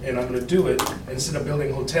bullshit, and I'm gonna do it, instead of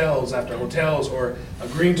building hotels after hotels, or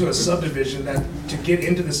agreeing to a subdivision that, to get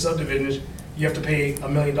into the subdivision, you have to pay $1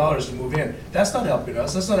 million to move in. That's not helping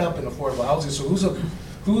us, that's not helping affordable housing, so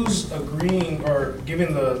who's agreeing or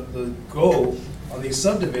giving the go on these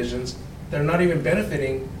subdivisions that are not even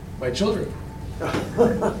benefiting my children?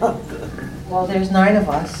 Well, there's 9 of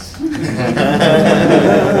us.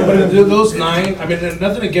 But are those 9, I mean,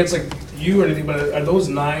 nothing against like you or anything, but are those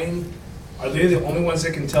 9, are they the only ones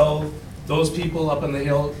that can tell those people up on the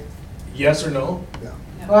hill yes or no?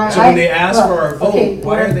 Well, So when they ask for our vote, okay,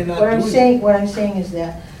 why are they not what I'm doing saying, it? What I'm saying is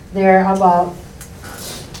that there are about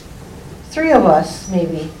 3 of us,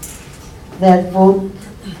 maybe, that vote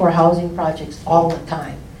for housing projects all the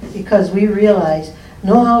time. Because we realize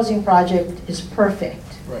no housing project is perfect.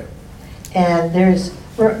 Right. And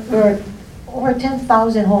we're over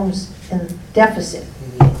 10,000 homes in deficit.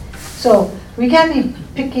 So we can't be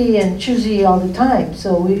picky and choosy all the time.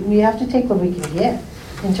 So we have to take what we can get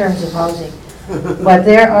in terms of housing. But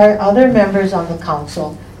there are other members on the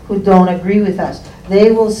council who don't agree with us.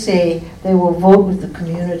 They will say they will vote with the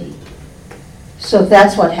community. So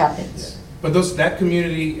that's what happens. But that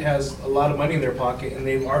community has a lot of money in their pocket, and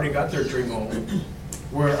they've already got their dream home,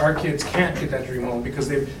 where our kids can't get that dream home because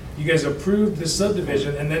you guys approved this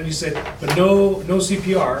subdivision, and then you said, but no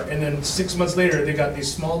CPR, and then 6 months later, they got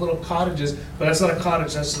these small little cottages, but that's not a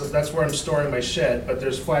cottage, that's where I'm storing my shed, but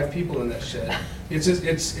there's 5 people in that shed.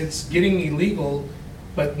 It's getting illegal,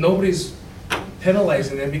 but nobody's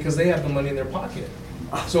penalizing them because they have the money in their pocket.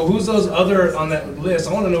 So who's those other on that list?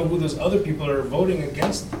 I want to know who those other people are voting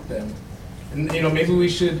against them. And, maybe we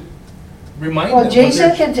should remind them. Well,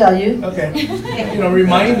 Jason can tell you. Okay.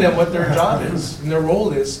 Remind them what their job is and their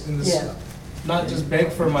role is in this. Yeah. Not just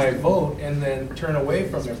beg for my vote and then turn away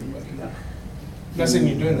from everybody. I'm not saying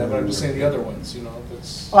you're doing that, but I'm just saying the other ones,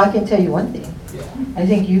 that's. Well, I can tell you one thing. Yeah. I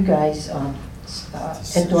think you guys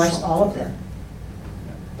endorsed all of them.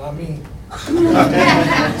 Not me.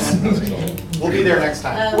 We'll be there next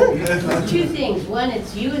time. 2 things. One,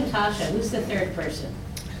 it's you and Tasha. Who's the third person?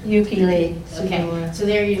 Yuki Lee. Okay, so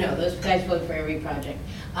there you know, those guys vote for every project.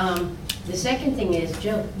 The second thing is,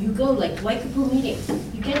 Joe, you go like Waikapu meetings.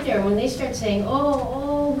 You get there, when they start saying,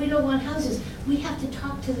 oh, we don't want houses, we have to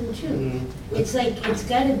talk to them too. It's like, it's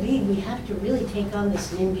gotta be, we have to really take on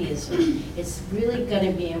this NIMBYism. It's really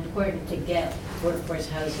gonna be important to get workforce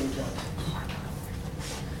housing built.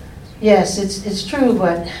 Yes, it's true,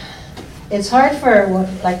 but it's hard for,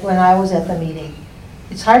 like when I was at the meeting,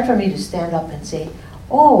 it's hard for me to stand up and say,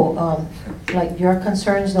 like your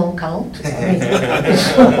concerns don't count. I mean,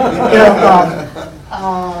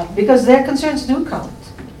 because their concerns do count.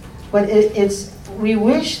 But we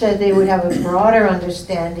wish that they would have a broader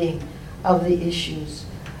understanding of the issues.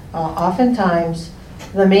 Oftentimes,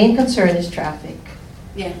 the main concern is traffic.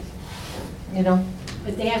 Yeah.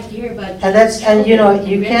 But they have to hear about. And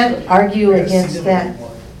you can't argue against that.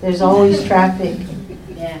 There's always traffic.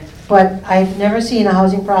 Yeah. But I've never seen a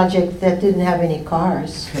housing project that didn't have any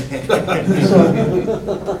cars. So,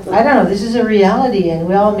 I don't know, this is a reality, and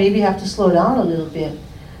we all maybe have to slow down a little bit.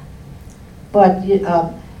 But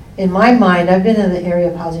in my mind, I've been in the area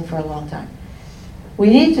of housing for a long time. We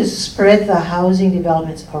need to spread the housing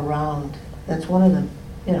developments around. That's one of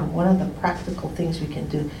the practical things we can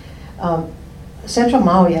do. Central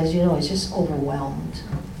Maui, as you know, is just overwhelmed.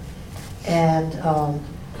 And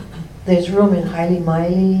there's room in Haile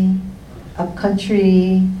Maile,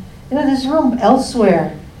 upcountry, there's room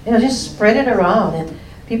elsewhere. Just spread it around, and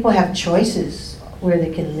people have choices where they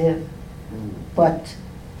can live. But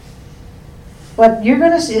you're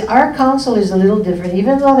gonna see, our council is a little different,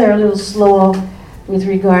 even though they're a little slow with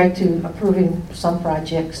regard to approving some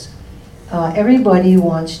projects. Everybody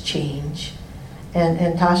wants change,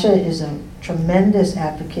 and Tasha is a tremendous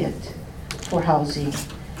advocate for housing.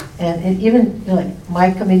 And even like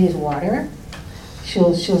my committee is water,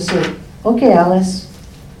 she'll say, okay, Alice,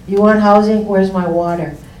 you want housing, where's my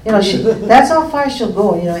water? That's how far she'll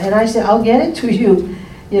go, and I say, I'll get it to you,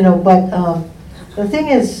 but the thing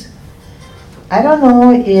is, I don't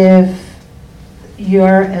know if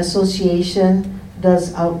your association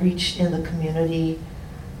does outreach in the community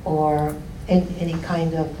or any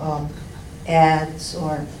kind of ads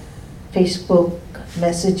or Facebook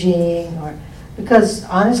messaging, because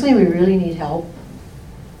honestly, we really need help.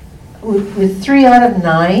 With 3 out of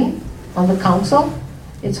 9 on the council,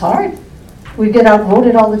 it's hard. We get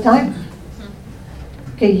outvoted all the time.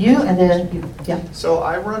 Okay, you and then you, yeah. So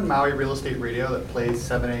I run Maui Real Estate Radio that plays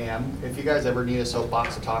 7 a.m. If you guys ever need a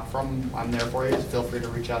soapbox to talk from, I'm there for you. Feel free to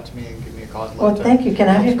reach out to me and give me a call. I'd love Well, to- thank you. Can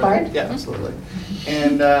I have your card? Yeah, absolutely.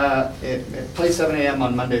 And it plays 7 a.m.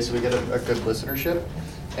 on Monday, so we get a good listenership.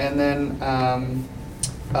 And then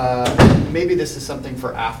maybe this is something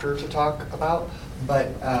for after to talk about, but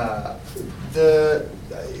I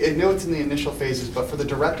know it's in the initial phases, but for the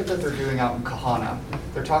directive that they're doing out in Kahana,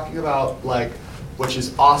 they're talking about like, which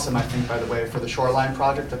is awesome, I think, by the way, for the shoreline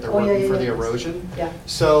project that they're working for the erosion. Yeah.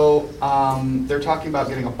 So they're talking about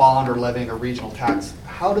getting a bond or levying a regional tax.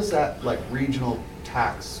 How does that like regional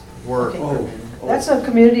tax work? Okay. That's a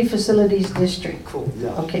community facilities district. Cool.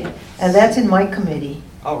 Yeah. Okay, and that's in my committee.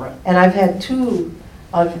 All right. And I've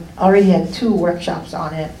already had 2 workshops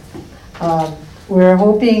on it. We're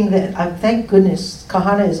hoping that, thank goodness,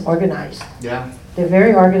 Kahana is organized. Yeah. They're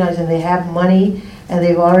very organized and they have money and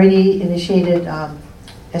they've already initiated, not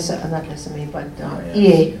SMA, but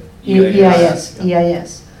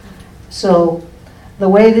EIS. So the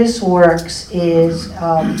way this works is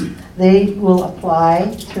they will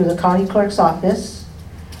apply through the county clerk's office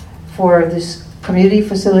for this community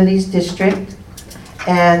facilities district,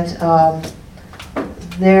 and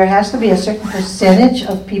there has to be a certain percentage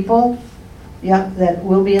of people that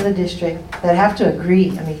will be in the district that have to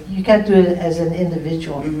agree. I mean, you can't do it as an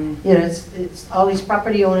individual. You know, it's all these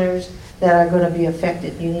property owners that are going to be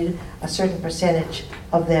affected. You need a certain percentage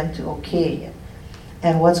of them to okay it.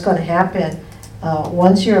 And what's going to happen,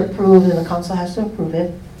 once you're approved, and the council has to approve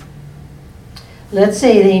it, let's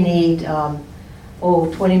say they need,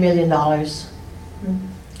 $20 million.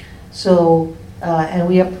 So, and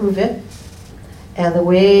we approve it, and the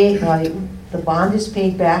way the bond is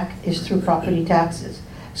paid back is through property taxes.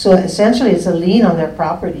 So essentially, it's a lien on their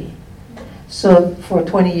property. So for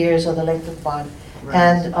 20 years or the length of the bond. Right.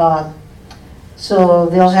 And so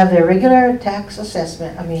they'll have their regular tax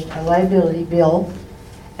assessment, a liability bill,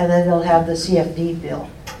 and then they'll have the CFD bill,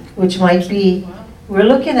 which might be, we're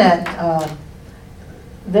looking at,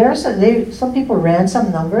 some people ran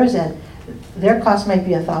some numbers and their cost might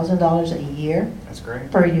be $1,000 a year. That's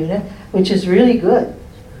great. Per unit, which is really good.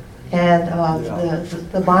 And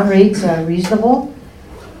the bond rates are reasonable,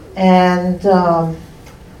 and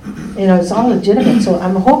it's all legitimate. So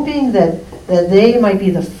I'm hoping that they might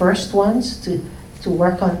be the first ones to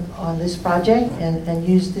work on this project and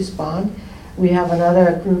use this bond. We have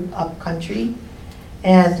another group up country,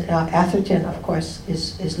 and Atherton, of course,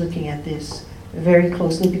 is looking at this very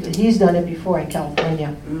closely because he's done it before in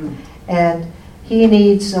California, and he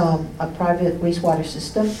needs a private wastewater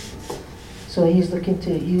system. So he's looking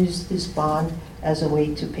to use this bond as a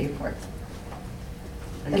way to pay for it.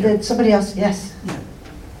 And then somebody else, yes? Yeah.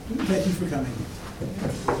 Thank you for coming.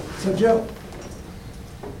 So Joe,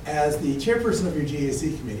 as the chairperson of your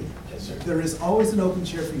GAC committee, there is always an open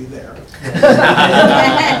chair for you there. What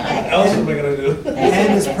else am I going to do?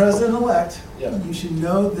 And as president-elect, you should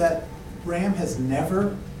know that RAM has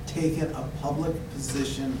never taken a public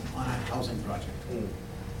position on a housing project.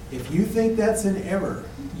 If you think that's an error,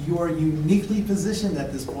 you are uniquely positioned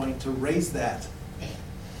at this point to raise that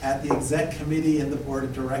at the exec committee and the board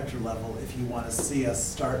of director level if you want to see us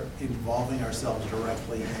start involving ourselves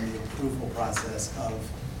directly in the approval process of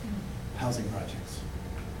housing projects.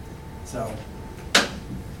 So,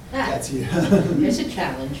 that's you. It's a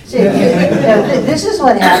challenge. This is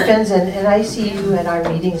what happens, and I see you at our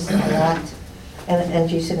meetings a lot, and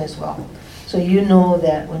Jason as well. So you know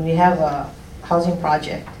that when we have a housing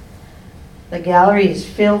project, the gallery is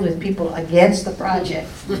filled with people against the project.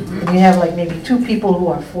 And you have like maybe 2 people who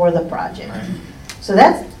are for the project. So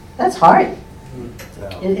that's hard.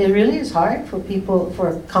 It really is hard for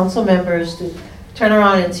council members to turn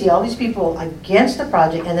around and see all these people against the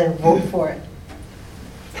project and then vote for it.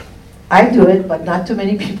 I do it, but not too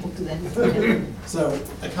many people do that. So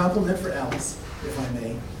a compliment for Alice, if I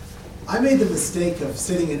may. I made the mistake of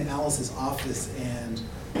sitting in Alice's office and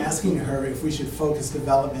asking her if we should focus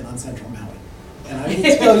development on Central Maui. And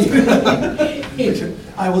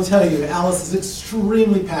I will tell you, Alice is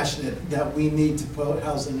extremely passionate that we need to put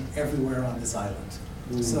housing everywhere on this island.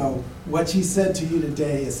 So what she said to you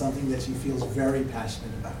today is something that she feels very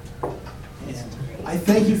passionate about. And I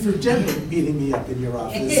thank you for gently beating me up in your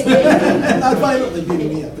office. Not violently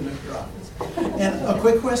beating me up in your office. And a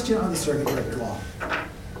quick question on the circuit breaker law.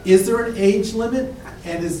 Is there an age limit?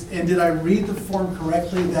 And did I read the form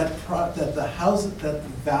correctly that the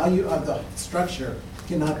value of the structure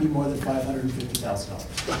cannot be more than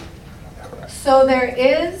 $550,000? So there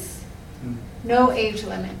is no age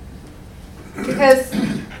limit, because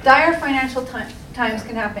dire financial times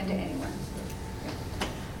can happen to anyone.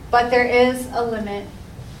 But there is a limit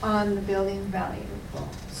on the building value.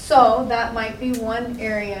 So that might be one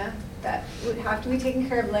area that would have to be taken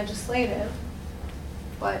care of legislative,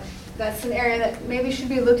 but that's an area that maybe should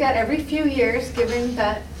be looked at every few years, given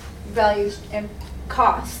that values and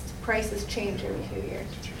prices change every few years.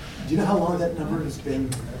 Do you know how long that number has been,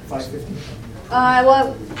 550?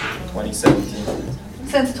 Well, 2017.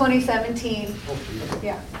 since 2017,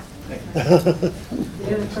 yeah. You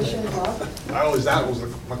have a question, Bob? That was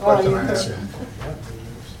my question I had.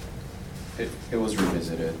 It was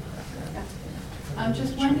revisited.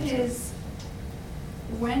 Just one is,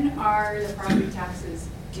 when are the property taxes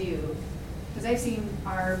due? Because I've seen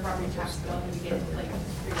our property tax bill and we get like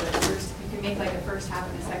you can make like a first half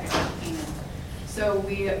and a second half payment. So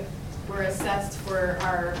we were assessed for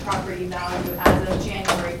our property value as of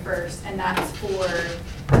January 1st, and that's for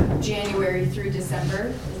January through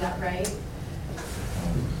December, is that right?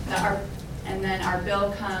 And then our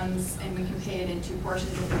bill comes and we can pay it in two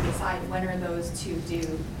portions if we decide. When are those two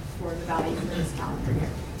due for the value for this calendar year?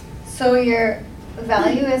 So your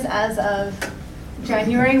value is as of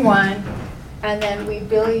January 1, and then we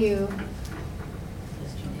bill you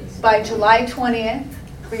by July 20th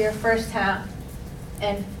for your first half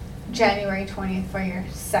and January 20th for your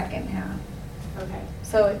second half. Okay.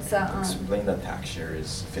 So it's Explain that tax year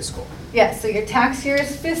is fiscal. yeah, so your tax year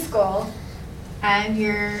is fiscal, and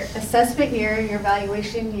your assessment year, your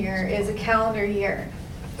valuation year is a calendar year.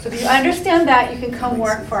 So if you understand that, you can come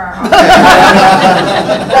work for our office.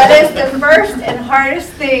 That is the first and hardest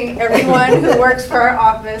thing everyone who works for our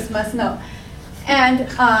office must know. And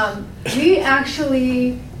we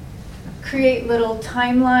actually create little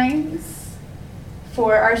timelines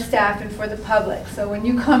for our staff and for the public. So when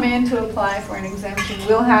you come in to apply for an exemption,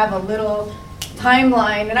 we'll have a little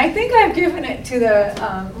timeline, and I think I've given it to the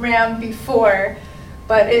RAM before,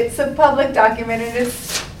 but it's a public document, and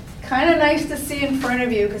it's kind of nice to see in front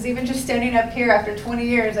of you, because even just standing up here after 20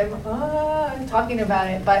 years, I'm talking about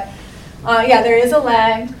it. But yeah, there is a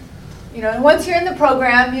lag. You know, and once you're in the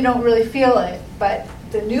program, you don't really feel it, but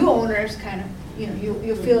the new owners kind of, you know,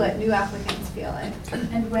 you feel it. New applicants feel it.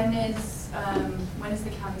 And when is the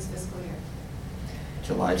county's fiscal year?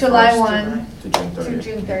 July 1 to June 30th.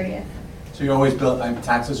 June 30th. So you're always billed,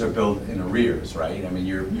 taxes are billed in arrears, right? I mean,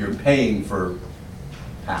 you're paying for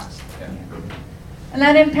tax. Yeah. And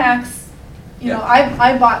that impacts, you know,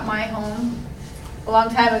 I bought my home a long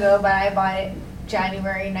time ago, but I bought it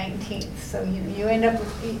January 19th. So you end up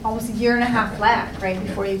with almost a year and a half lag, right,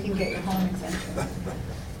 before you can get your home exemption.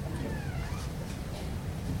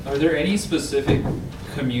 Are there any specific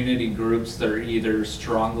community groups that are either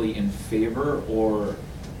strongly in favor or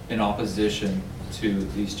in opposition to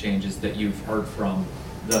these changes that you've heard from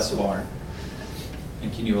thus far?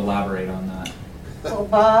 And can you elaborate on that? Well,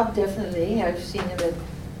 Bob, definitely. I've seen him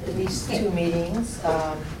at least 2 meetings.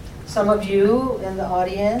 Some of you in the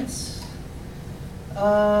audience.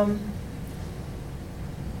 Not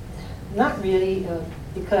really,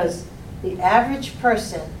 because the average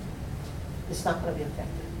person is not going to be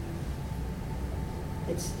affected.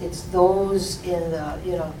 It's those in the,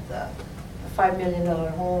 you know, the $5 million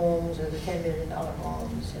homes or the $10 million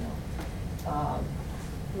homes, you know.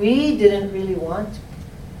 We didn't really want,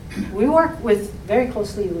 we work very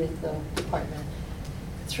closely with the department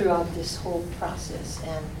throughout this whole process,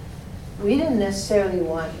 and we didn't necessarily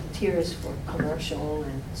want tiers for commercial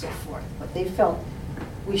and so forth, but they felt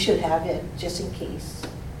we should have it just in case.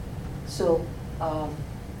 So,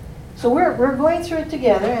 so we're going through it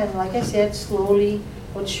together, and like I said, slowly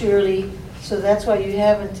but surely. So that's why you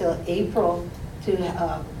have until April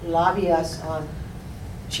to lobby us on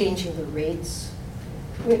changing the rates.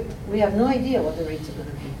 We have no idea what the rates are going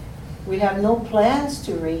to be. We have no plans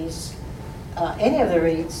to raise any of the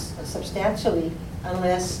rates substantially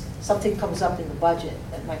unless something comes up in the budget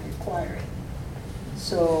that might require it.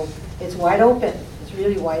 So it's wide open. It's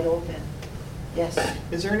really wide open. Yes.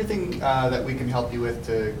 Is there anything that we can help you with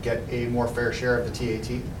to get a more fair share of the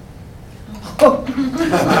TAT?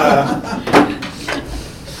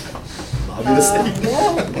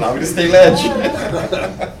 Allow me to stay ledge.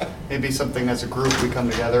 Maybe something as a group we come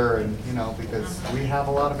together and, you know, because we have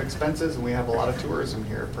a lot of expenses and we have a lot of tourism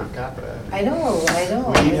here per capita. I know.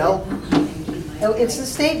 We need help. It's the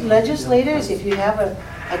state legislators. If you have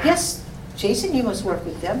I guess, Jason, you must work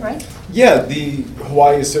with them, right? Yeah, the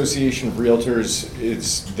Hawaii Association of Realtors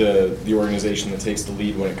is the organization that takes the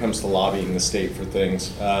lead when it comes to lobbying the state for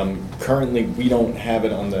things. Currently, we don't have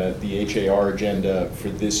it on the HAR agenda for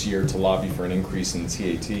this year to lobby for an increase in the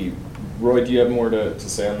TAT. Roy, do you have more to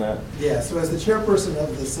say on that? Yeah, so as the chairperson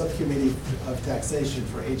of the subcommittee of taxation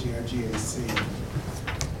for HAR-GAC,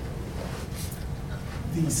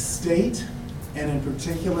 the state and in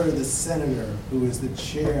particular the senator who is the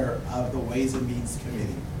chair of the Ways and Means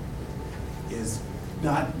Committee, is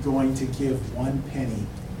not going to give one penny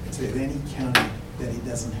to any county that he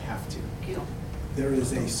doesn't have to. There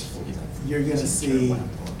is you're gonna see.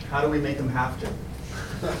 How do we make them have to?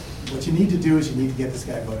 What you need to do is you need to get this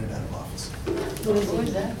guy voted out of office. Who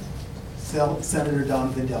is that? Senator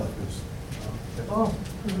Donovan Delacruz. Oh.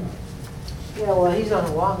 Yeah, well, he's on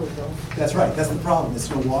Oahu though. That's right, that's the problem. It's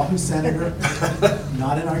an Oahu senator,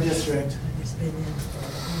 not in our district.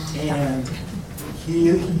 And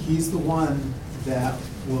he's the one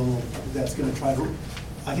that's gonna try to,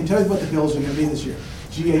 I can tell you what the bills are gonna be this year.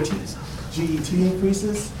 GET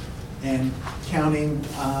increases and counting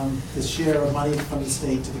the share of money from the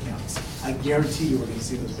state to the counties. I guarantee you we're gonna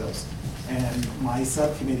see those bills. And my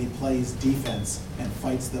subcommittee plays defense and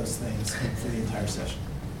fights those things for the entire session.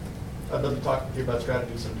 I'd love to talk with you about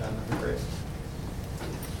strategy sometime, that'd be great.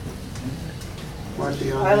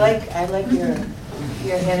 Marcy, I like your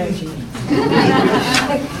energy.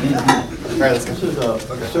 All right, this is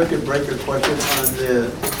a circuit breaker question. On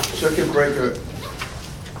the circuit breaker,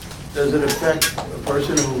 does it affect a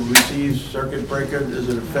person who receives circuit breaker? Does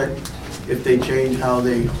it affect if they change how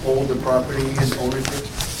they hold the property and ownership?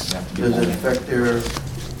 Does it affect their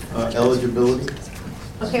eligibility?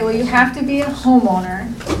 Okay, well, you have to be a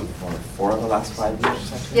homeowner. For 4 of the last 5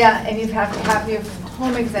 years? Yeah, and you have to have your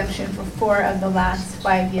home exemption for 4 of the last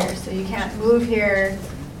 5 years. So you can't move here.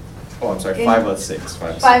 Oh, I'm sorry, in- 5 out of 6.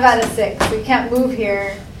 5 out of 6. So you can't move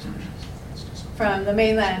here from the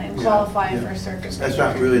mainland and qualify for circuit breaker. That's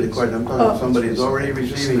not really the question. I'm talking about somebody who's already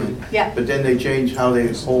receiving it. Yeah. But then they change how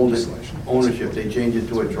they hold it, ownership. They change it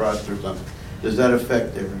to a trust or something. Does that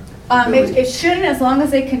affect their ability? It shouldn't, as long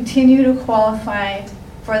as they continue to qualify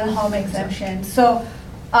for the home exemption. So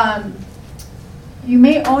you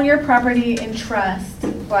may own your property in trust,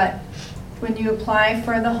 but when you apply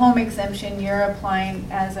for the home exemption, you're applying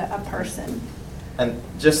as a person. And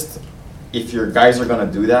just, if your guys are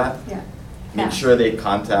gonna do that, Yeah. make Yeah. sure they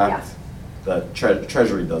contact the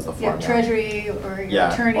Treasury does the Yeah, form. Treasury or your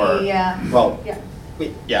Yeah, attorney, or- yeah. Well, Yeah.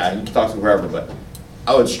 yeah, you can talk to whoever, but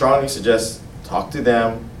I would strongly suggest talk to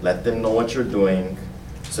them, let them know what you're doing,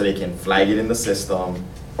 so they can flag it in the system,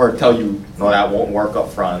 or tell you, no, that won't work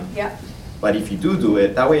up front. Yeah. But if you do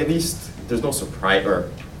it, that way at least there's no surprise, or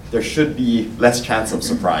there should be less chance of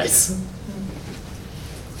surprise.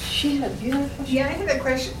 She had a beautiful. Yeah, I had a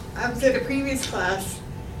question. I was at a previous class,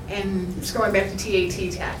 and it's going back to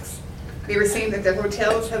TAT tax. They were saying that the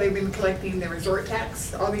hotels, how they've been collecting the resort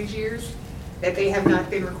tax all these years, that they have not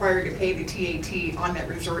been required to pay the TAT on that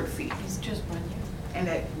resort fee. It's just 1 year. And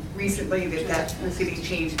that recently that was getting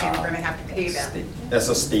changed, and we're gonna have to pay that. That's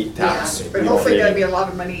a state tax. Yeah, We but don't hopefully really- that'll be a lot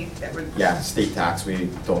of money that would. Yeah, state tax, we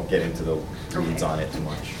don't get into the weeds on it too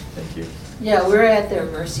much. Thank you. Yeah, we're at their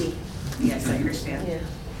mercy. Yes, I understand. Yeah.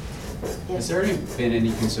 Has there been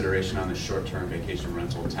any consideration on the short-term vacation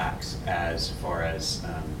rental tax as far as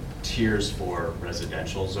tiers for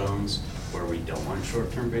residential zones where we don't want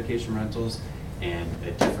short-term vacation rentals, and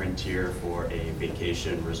a different tier for a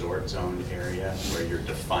vacation resort zone area where you're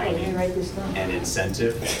defining write this down. an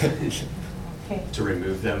incentive Okay. to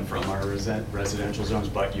remove them from our residential zones,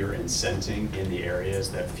 but you're incenting in the areas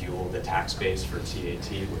that fuel the tax base for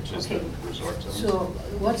TAT, which is the Okay. resort zones? So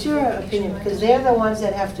what's your opinion? Because they're the ones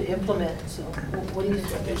that have to implement, so what do you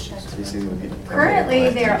think? Currently,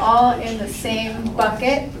 they're all in the same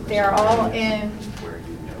bucket. They're all in,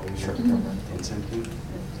 Incentive,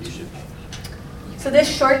 you should. so this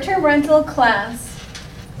short-term rental class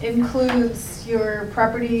includes your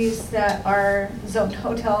properties that are zoned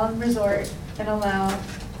hotel and resort and allow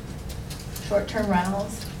short-term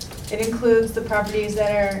rentals. It includes the properties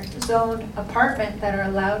that are zoned apartment that are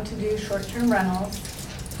allowed to do short-term rentals.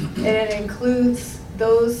 And it includes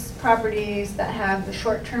those properties that have the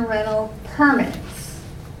short-term rental permits.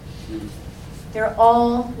 They're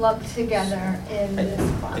all lumped together in this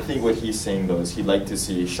class. I think what he's saying though is he'd like to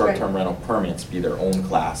see short-term rental permits be their own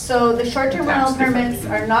class. So the short-term rental permits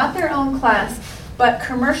are not their own class, but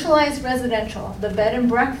commercialized residential, the bed and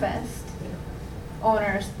breakfast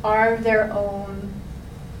owners are their own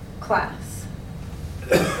class.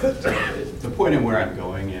 The point in where I'm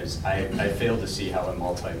going is I fail to see how a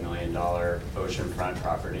multi-million-dollar oceanfront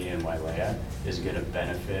property in Wailea is going to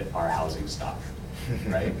benefit our housing stock,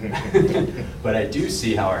 right? But I do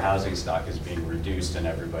see how our housing stock is being reduced, and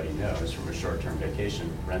everybody knows from a short-term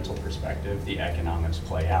vacation rental perspective, the economics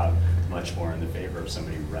play out much more in the favor of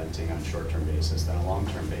somebody renting on a short-term basis than a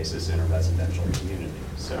long-term basis in a residential community.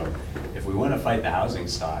 So if we want to fight the housing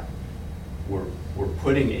stock, we're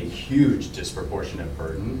putting a huge disproportionate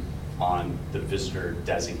burden on the visitor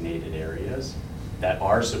designated areas that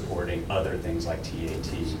are supporting other things like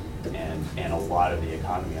TAT and a lot of the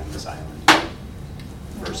economy on this island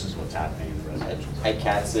versus what's happening in the residential. I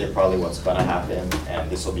can't say probably what's gonna happen, and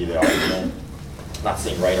this will be the argument. Not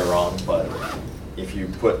saying right or wrong, but if you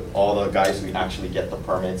put all the guys who actually get the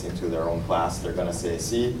permits into their own class, they're gonna say,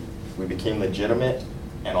 see, we became legitimate,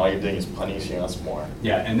 and all you're doing is punishing us more.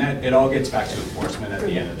 Yeah, and that, it all gets back to enforcement at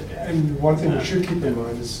the end of the day. And one thing we should keep in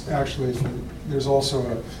mind is actually, there's also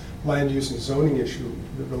a land use and zoning issue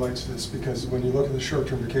that relates to this, because when you look at the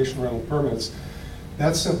short-term vacation rental permits,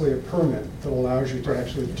 that's simply a permit that allows you to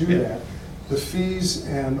actually do that. The fees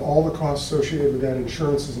and all the costs associated with that,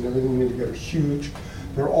 insurances and everything you need to get are huge.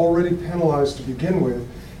 They're already penalized to begin with,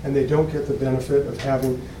 and they don't get the benefit of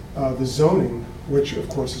having the zoning, which of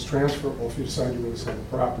course is transferable if you decide you want to sell the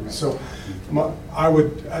property. So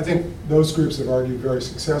I think those groups have argued very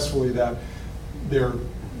successfully that they're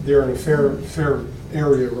in a fair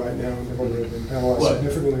area right now, and they've already been penalized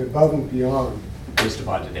significantly above and beyond. Based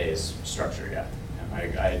upon today's structure, yeah. I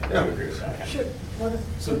agree with that. Sure.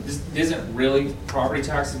 So this isn't really property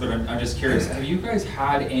taxes, but I'm just curious, have you guys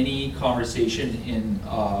had any conversation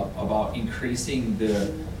about increasing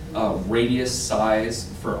the radius size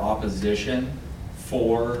for opposition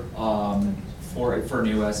for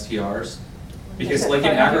new STRs? Because like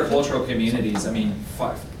in agricultural communities, I mean,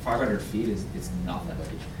 500 feet is nothing,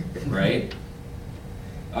 right?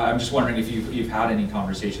 I'm just wondering if you've had any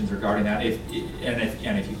conversations regarding that, if you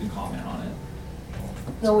can comment on it.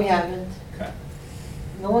 No, we haven't. Okay.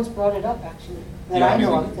 No one's brought it up, actually, that Yeah, I I mean,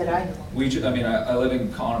 know of, that I know. I live in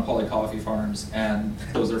Conopoli Coffee Farms, and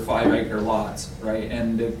those are 5-acre lots, right?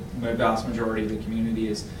 And the vast majority of the community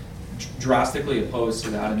is drastically opposed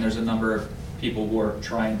to that, and there's a number of people who are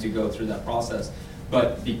trying to go through that process.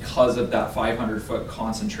 But because of that 500-foot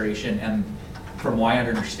concentration, and from what I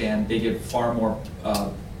understand, they give far more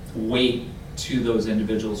weight to those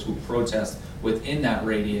individuals who protest within that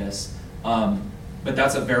radius. But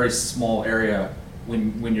that's a very small area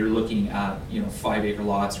when you're looking at 5-acre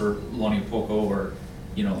lots or Laniapoko or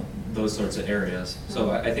those sorts of areas.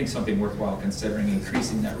 So I think something worthwhile considering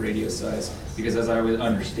increasing that radius size, because as I would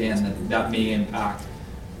understand that may impact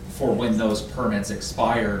for when those permits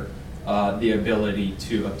expire, the ability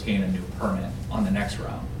to obtain a new permit on the next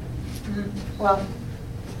round. Well,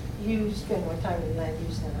 you spend more time in land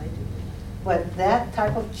use than I do, but that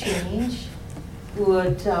type of change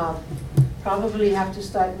would probably have to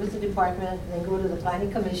start with the department, then go to the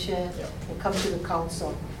planning commission, and come to the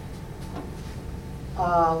council.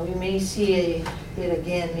 We may see it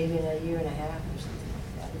again maybe in a year and a half or something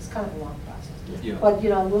like that. It's kind of a long process. Yeah. But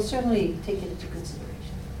we'll certainly take it into consideration.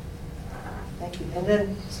 Thank you. And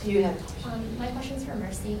then you have. My question's for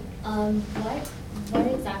Mercy. What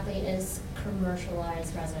exactly is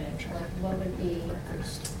commercialized residential? Like, what would be?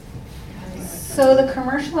 So the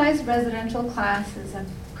commercialized residential class is a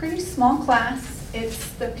pretty small class.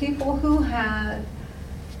 It's the people who have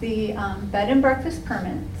the bed and breakfast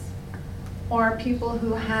permits, or people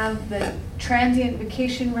who have the transient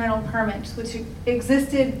vacation rental permits, which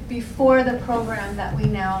existed before the program that we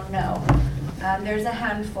now know. There's a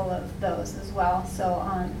handful of those as well.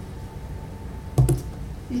 So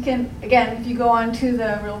you can, again, if you go onto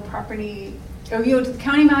the real property, or you go to the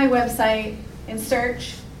County Maui website and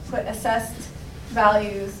search, put assessed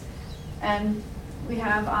values, and we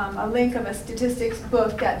have a link of a statistics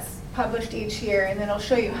book that's published each year, and it'll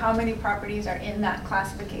show you how many properties are in that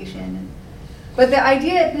classification. But the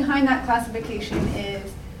idea behind that classification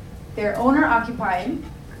is they're owner occupied,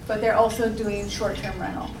 but they're also doing short-term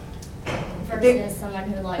rental. Versus someone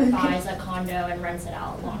who buys a condo and rents it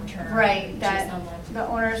out long-term. Right, that the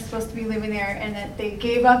owner is supposed to be living there, and that they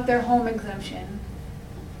gave up their home exemption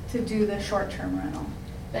to do the short-term rental.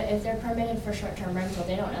 But if they're permitted for short-term rental,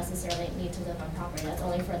 they don't necessarily need to live on property. That's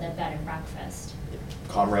only for the bed and breakfast.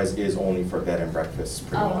 ComRes is only for bed and breakfast,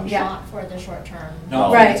 pretty much. Not for the short-term.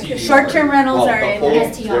 No, right, TVR. short-term rentals are in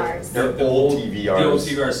STRs. They're old TVRs. The old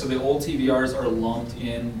TVRs, so the old TVRs are lumped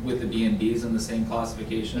in with the B&Bs in the same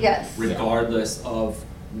classification? Yes. Regardless of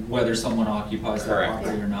whether someone occupies that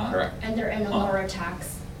property or not? Correct. And they're in a lower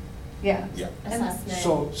tax Yeah. assessment.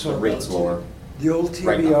 So the rate's lower. The old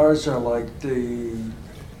Right now. TVRs are like the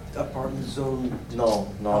apartment zone? No.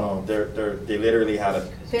 They literally had a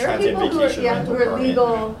There are transient people who are, vacation yeah, rental who are permit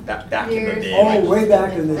legal back in the years. day. Oh, way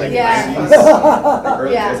back in the day. Yeah.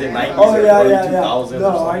 90s. Yeah. Was it 90s Oh, or yeah, early yeah, 2000s yeah. or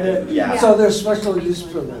No, something? I didn't. Yeah. So there's special use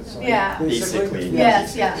permits. right? Yeah. Basically.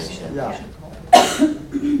 Yes, Yeah.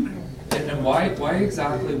 And why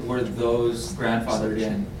exactly were those grandfathered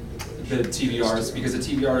in, the TVRs? Because a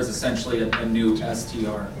TVR is essentially a new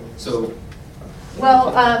STR. So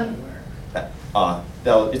Well,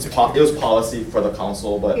 it was policy for the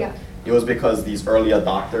council, but Yeah. it was because these early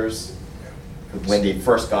adopters, when they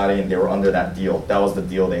first got in, they were under that deal. That was the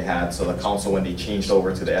deal they had. So the council, when they changed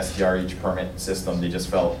over to the STRH permit system, they just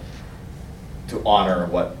felt to honor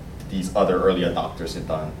what these other early adopters had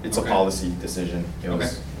done. It's a Okay. policy decision. It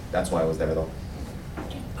was, Okay. that's why it was there though.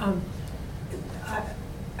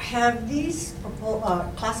 Have these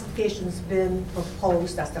classifications been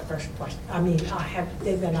proposed? That's the first question. I mean, have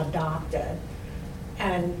they been adopted?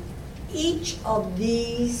 And each of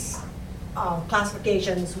these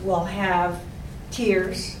classifications will have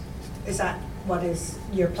tiers. Is that what is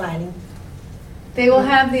you're planning? They will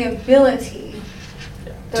have the ability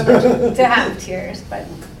to have tiers, but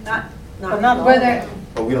not Not whether,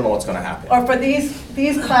 But we don't know what's gonna happen. or for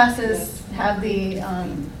these classes have the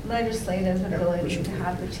legislative ability to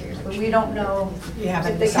have the tiers, but we don't know You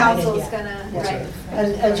haven't if the decided council's yet. gonna, Yes.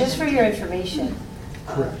 right. And just for your information,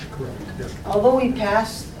 Correct, yeah. although we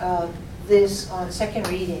passed this on second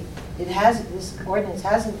reading, this ordinance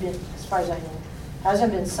hasn't been, as far as I know,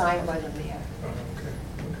 hasn't been signed by the mayor.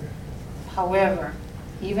 However,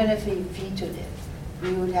 even if he vetoed it,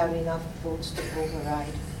 we would have enough votes to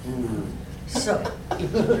override. So,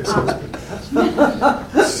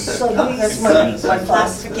 So these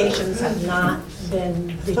classifications have not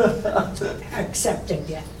been accepted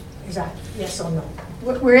yet. Is that yes or no?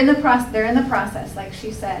 We're in the process, they're in the process, like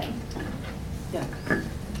she said. Yeah.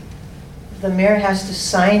 The mayor has to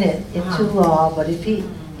sign it into law, but if he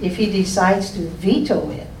decides to veto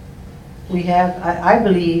it, we have, I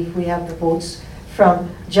believe, we have the votes from,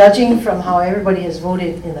 judging from how everybody has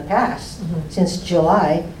voted in the past, since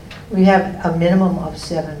July, we have a minimum of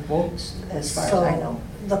 7 votes, as far as I know.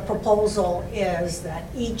 The proposal is that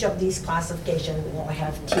each of these classifications will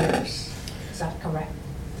have tiers. Is that correct?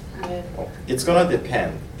 It's gonna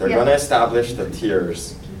depend. They're Yeah. gonna establish the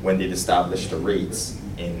tiers when they establish the rates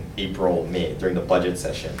in April, May, during the budget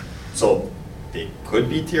session. So they could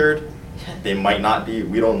be tiered, they might not be,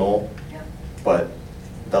 we don't know. But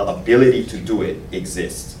the ability to do it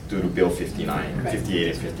exists due to Bill 59,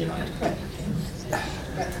 58 and 59.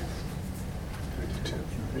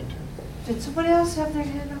 Did somebody else have their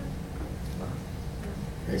hand up?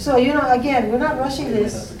 So, again, we're not rushing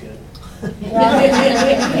this.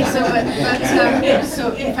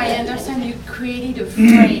 So if I understand, you created a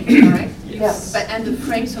frame, correct? Yes. But, and the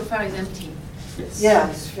frame so far is empty. Yeah,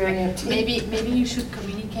 it's very empty. Maybe you should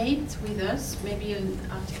communicate with us, maybe an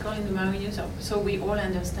article in the Maui News, so we all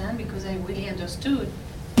understand, because I really understood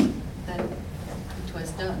that it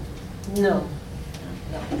was done. No.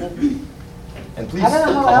 And please I don't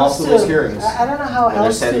know come how out else to those to, hearings. I don't know how when they're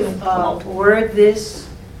else said, to come out. word this,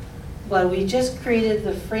 but we just created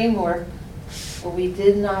the framework, but we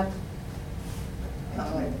did not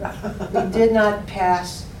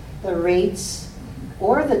pass the rates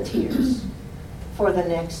or the tiers for the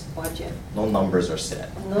next budget. No numbers are set.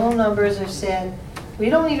 No numbers are set. We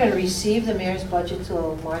don't even receive the mayor's budget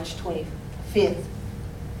till March 25th,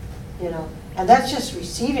 and that's just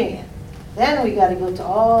receiving it. Then we gotta go to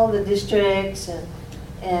all the districts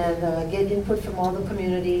and get input from all the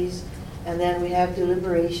communities, and then we have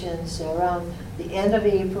deliberations. So around the end of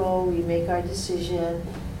April, we make our decision,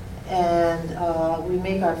 and we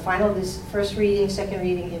make our final, first reading, second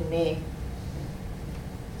reading in May.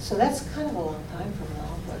 So that's kind of a long time from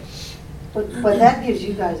now, but that gives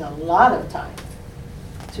you guys a lot of time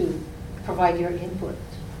to provide your input.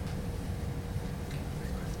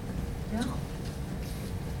 Yeah.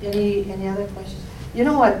 Any other questions? You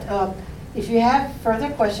know what, if you have further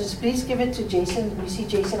questions, please give it to Jason. We see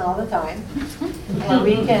Jason all the time. And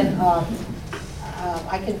we can,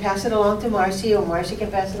 I can pass it along to Marcy, or Marcy can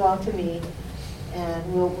pass it along to me. And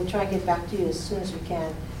we'll try and get back to you as soon as we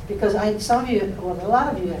can. Because a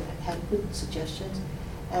lot of you have had good suggestions.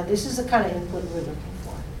 And this is the kind of input we're looking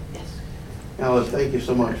for. Yes. Alice, thank you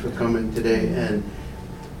so much for coming today, and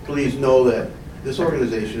please know that this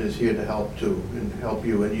organization is here to help too, and help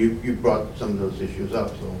you, and you brought some of those issues up,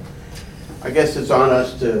 so I guess it's on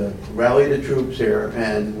us to rally the troops here,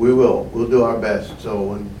 and we'll do our best,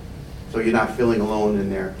 so you're not feeling alone in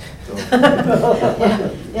there. So. Yeah,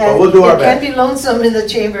 but we'll do our it best. can be lonesome in the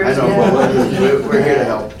chambers. I know, yeah. but we're here to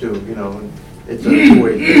help too, and it's a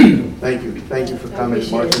two-way thing. Thank you for coming,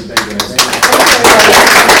 Martin. Thank you.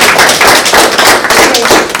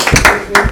 Okay.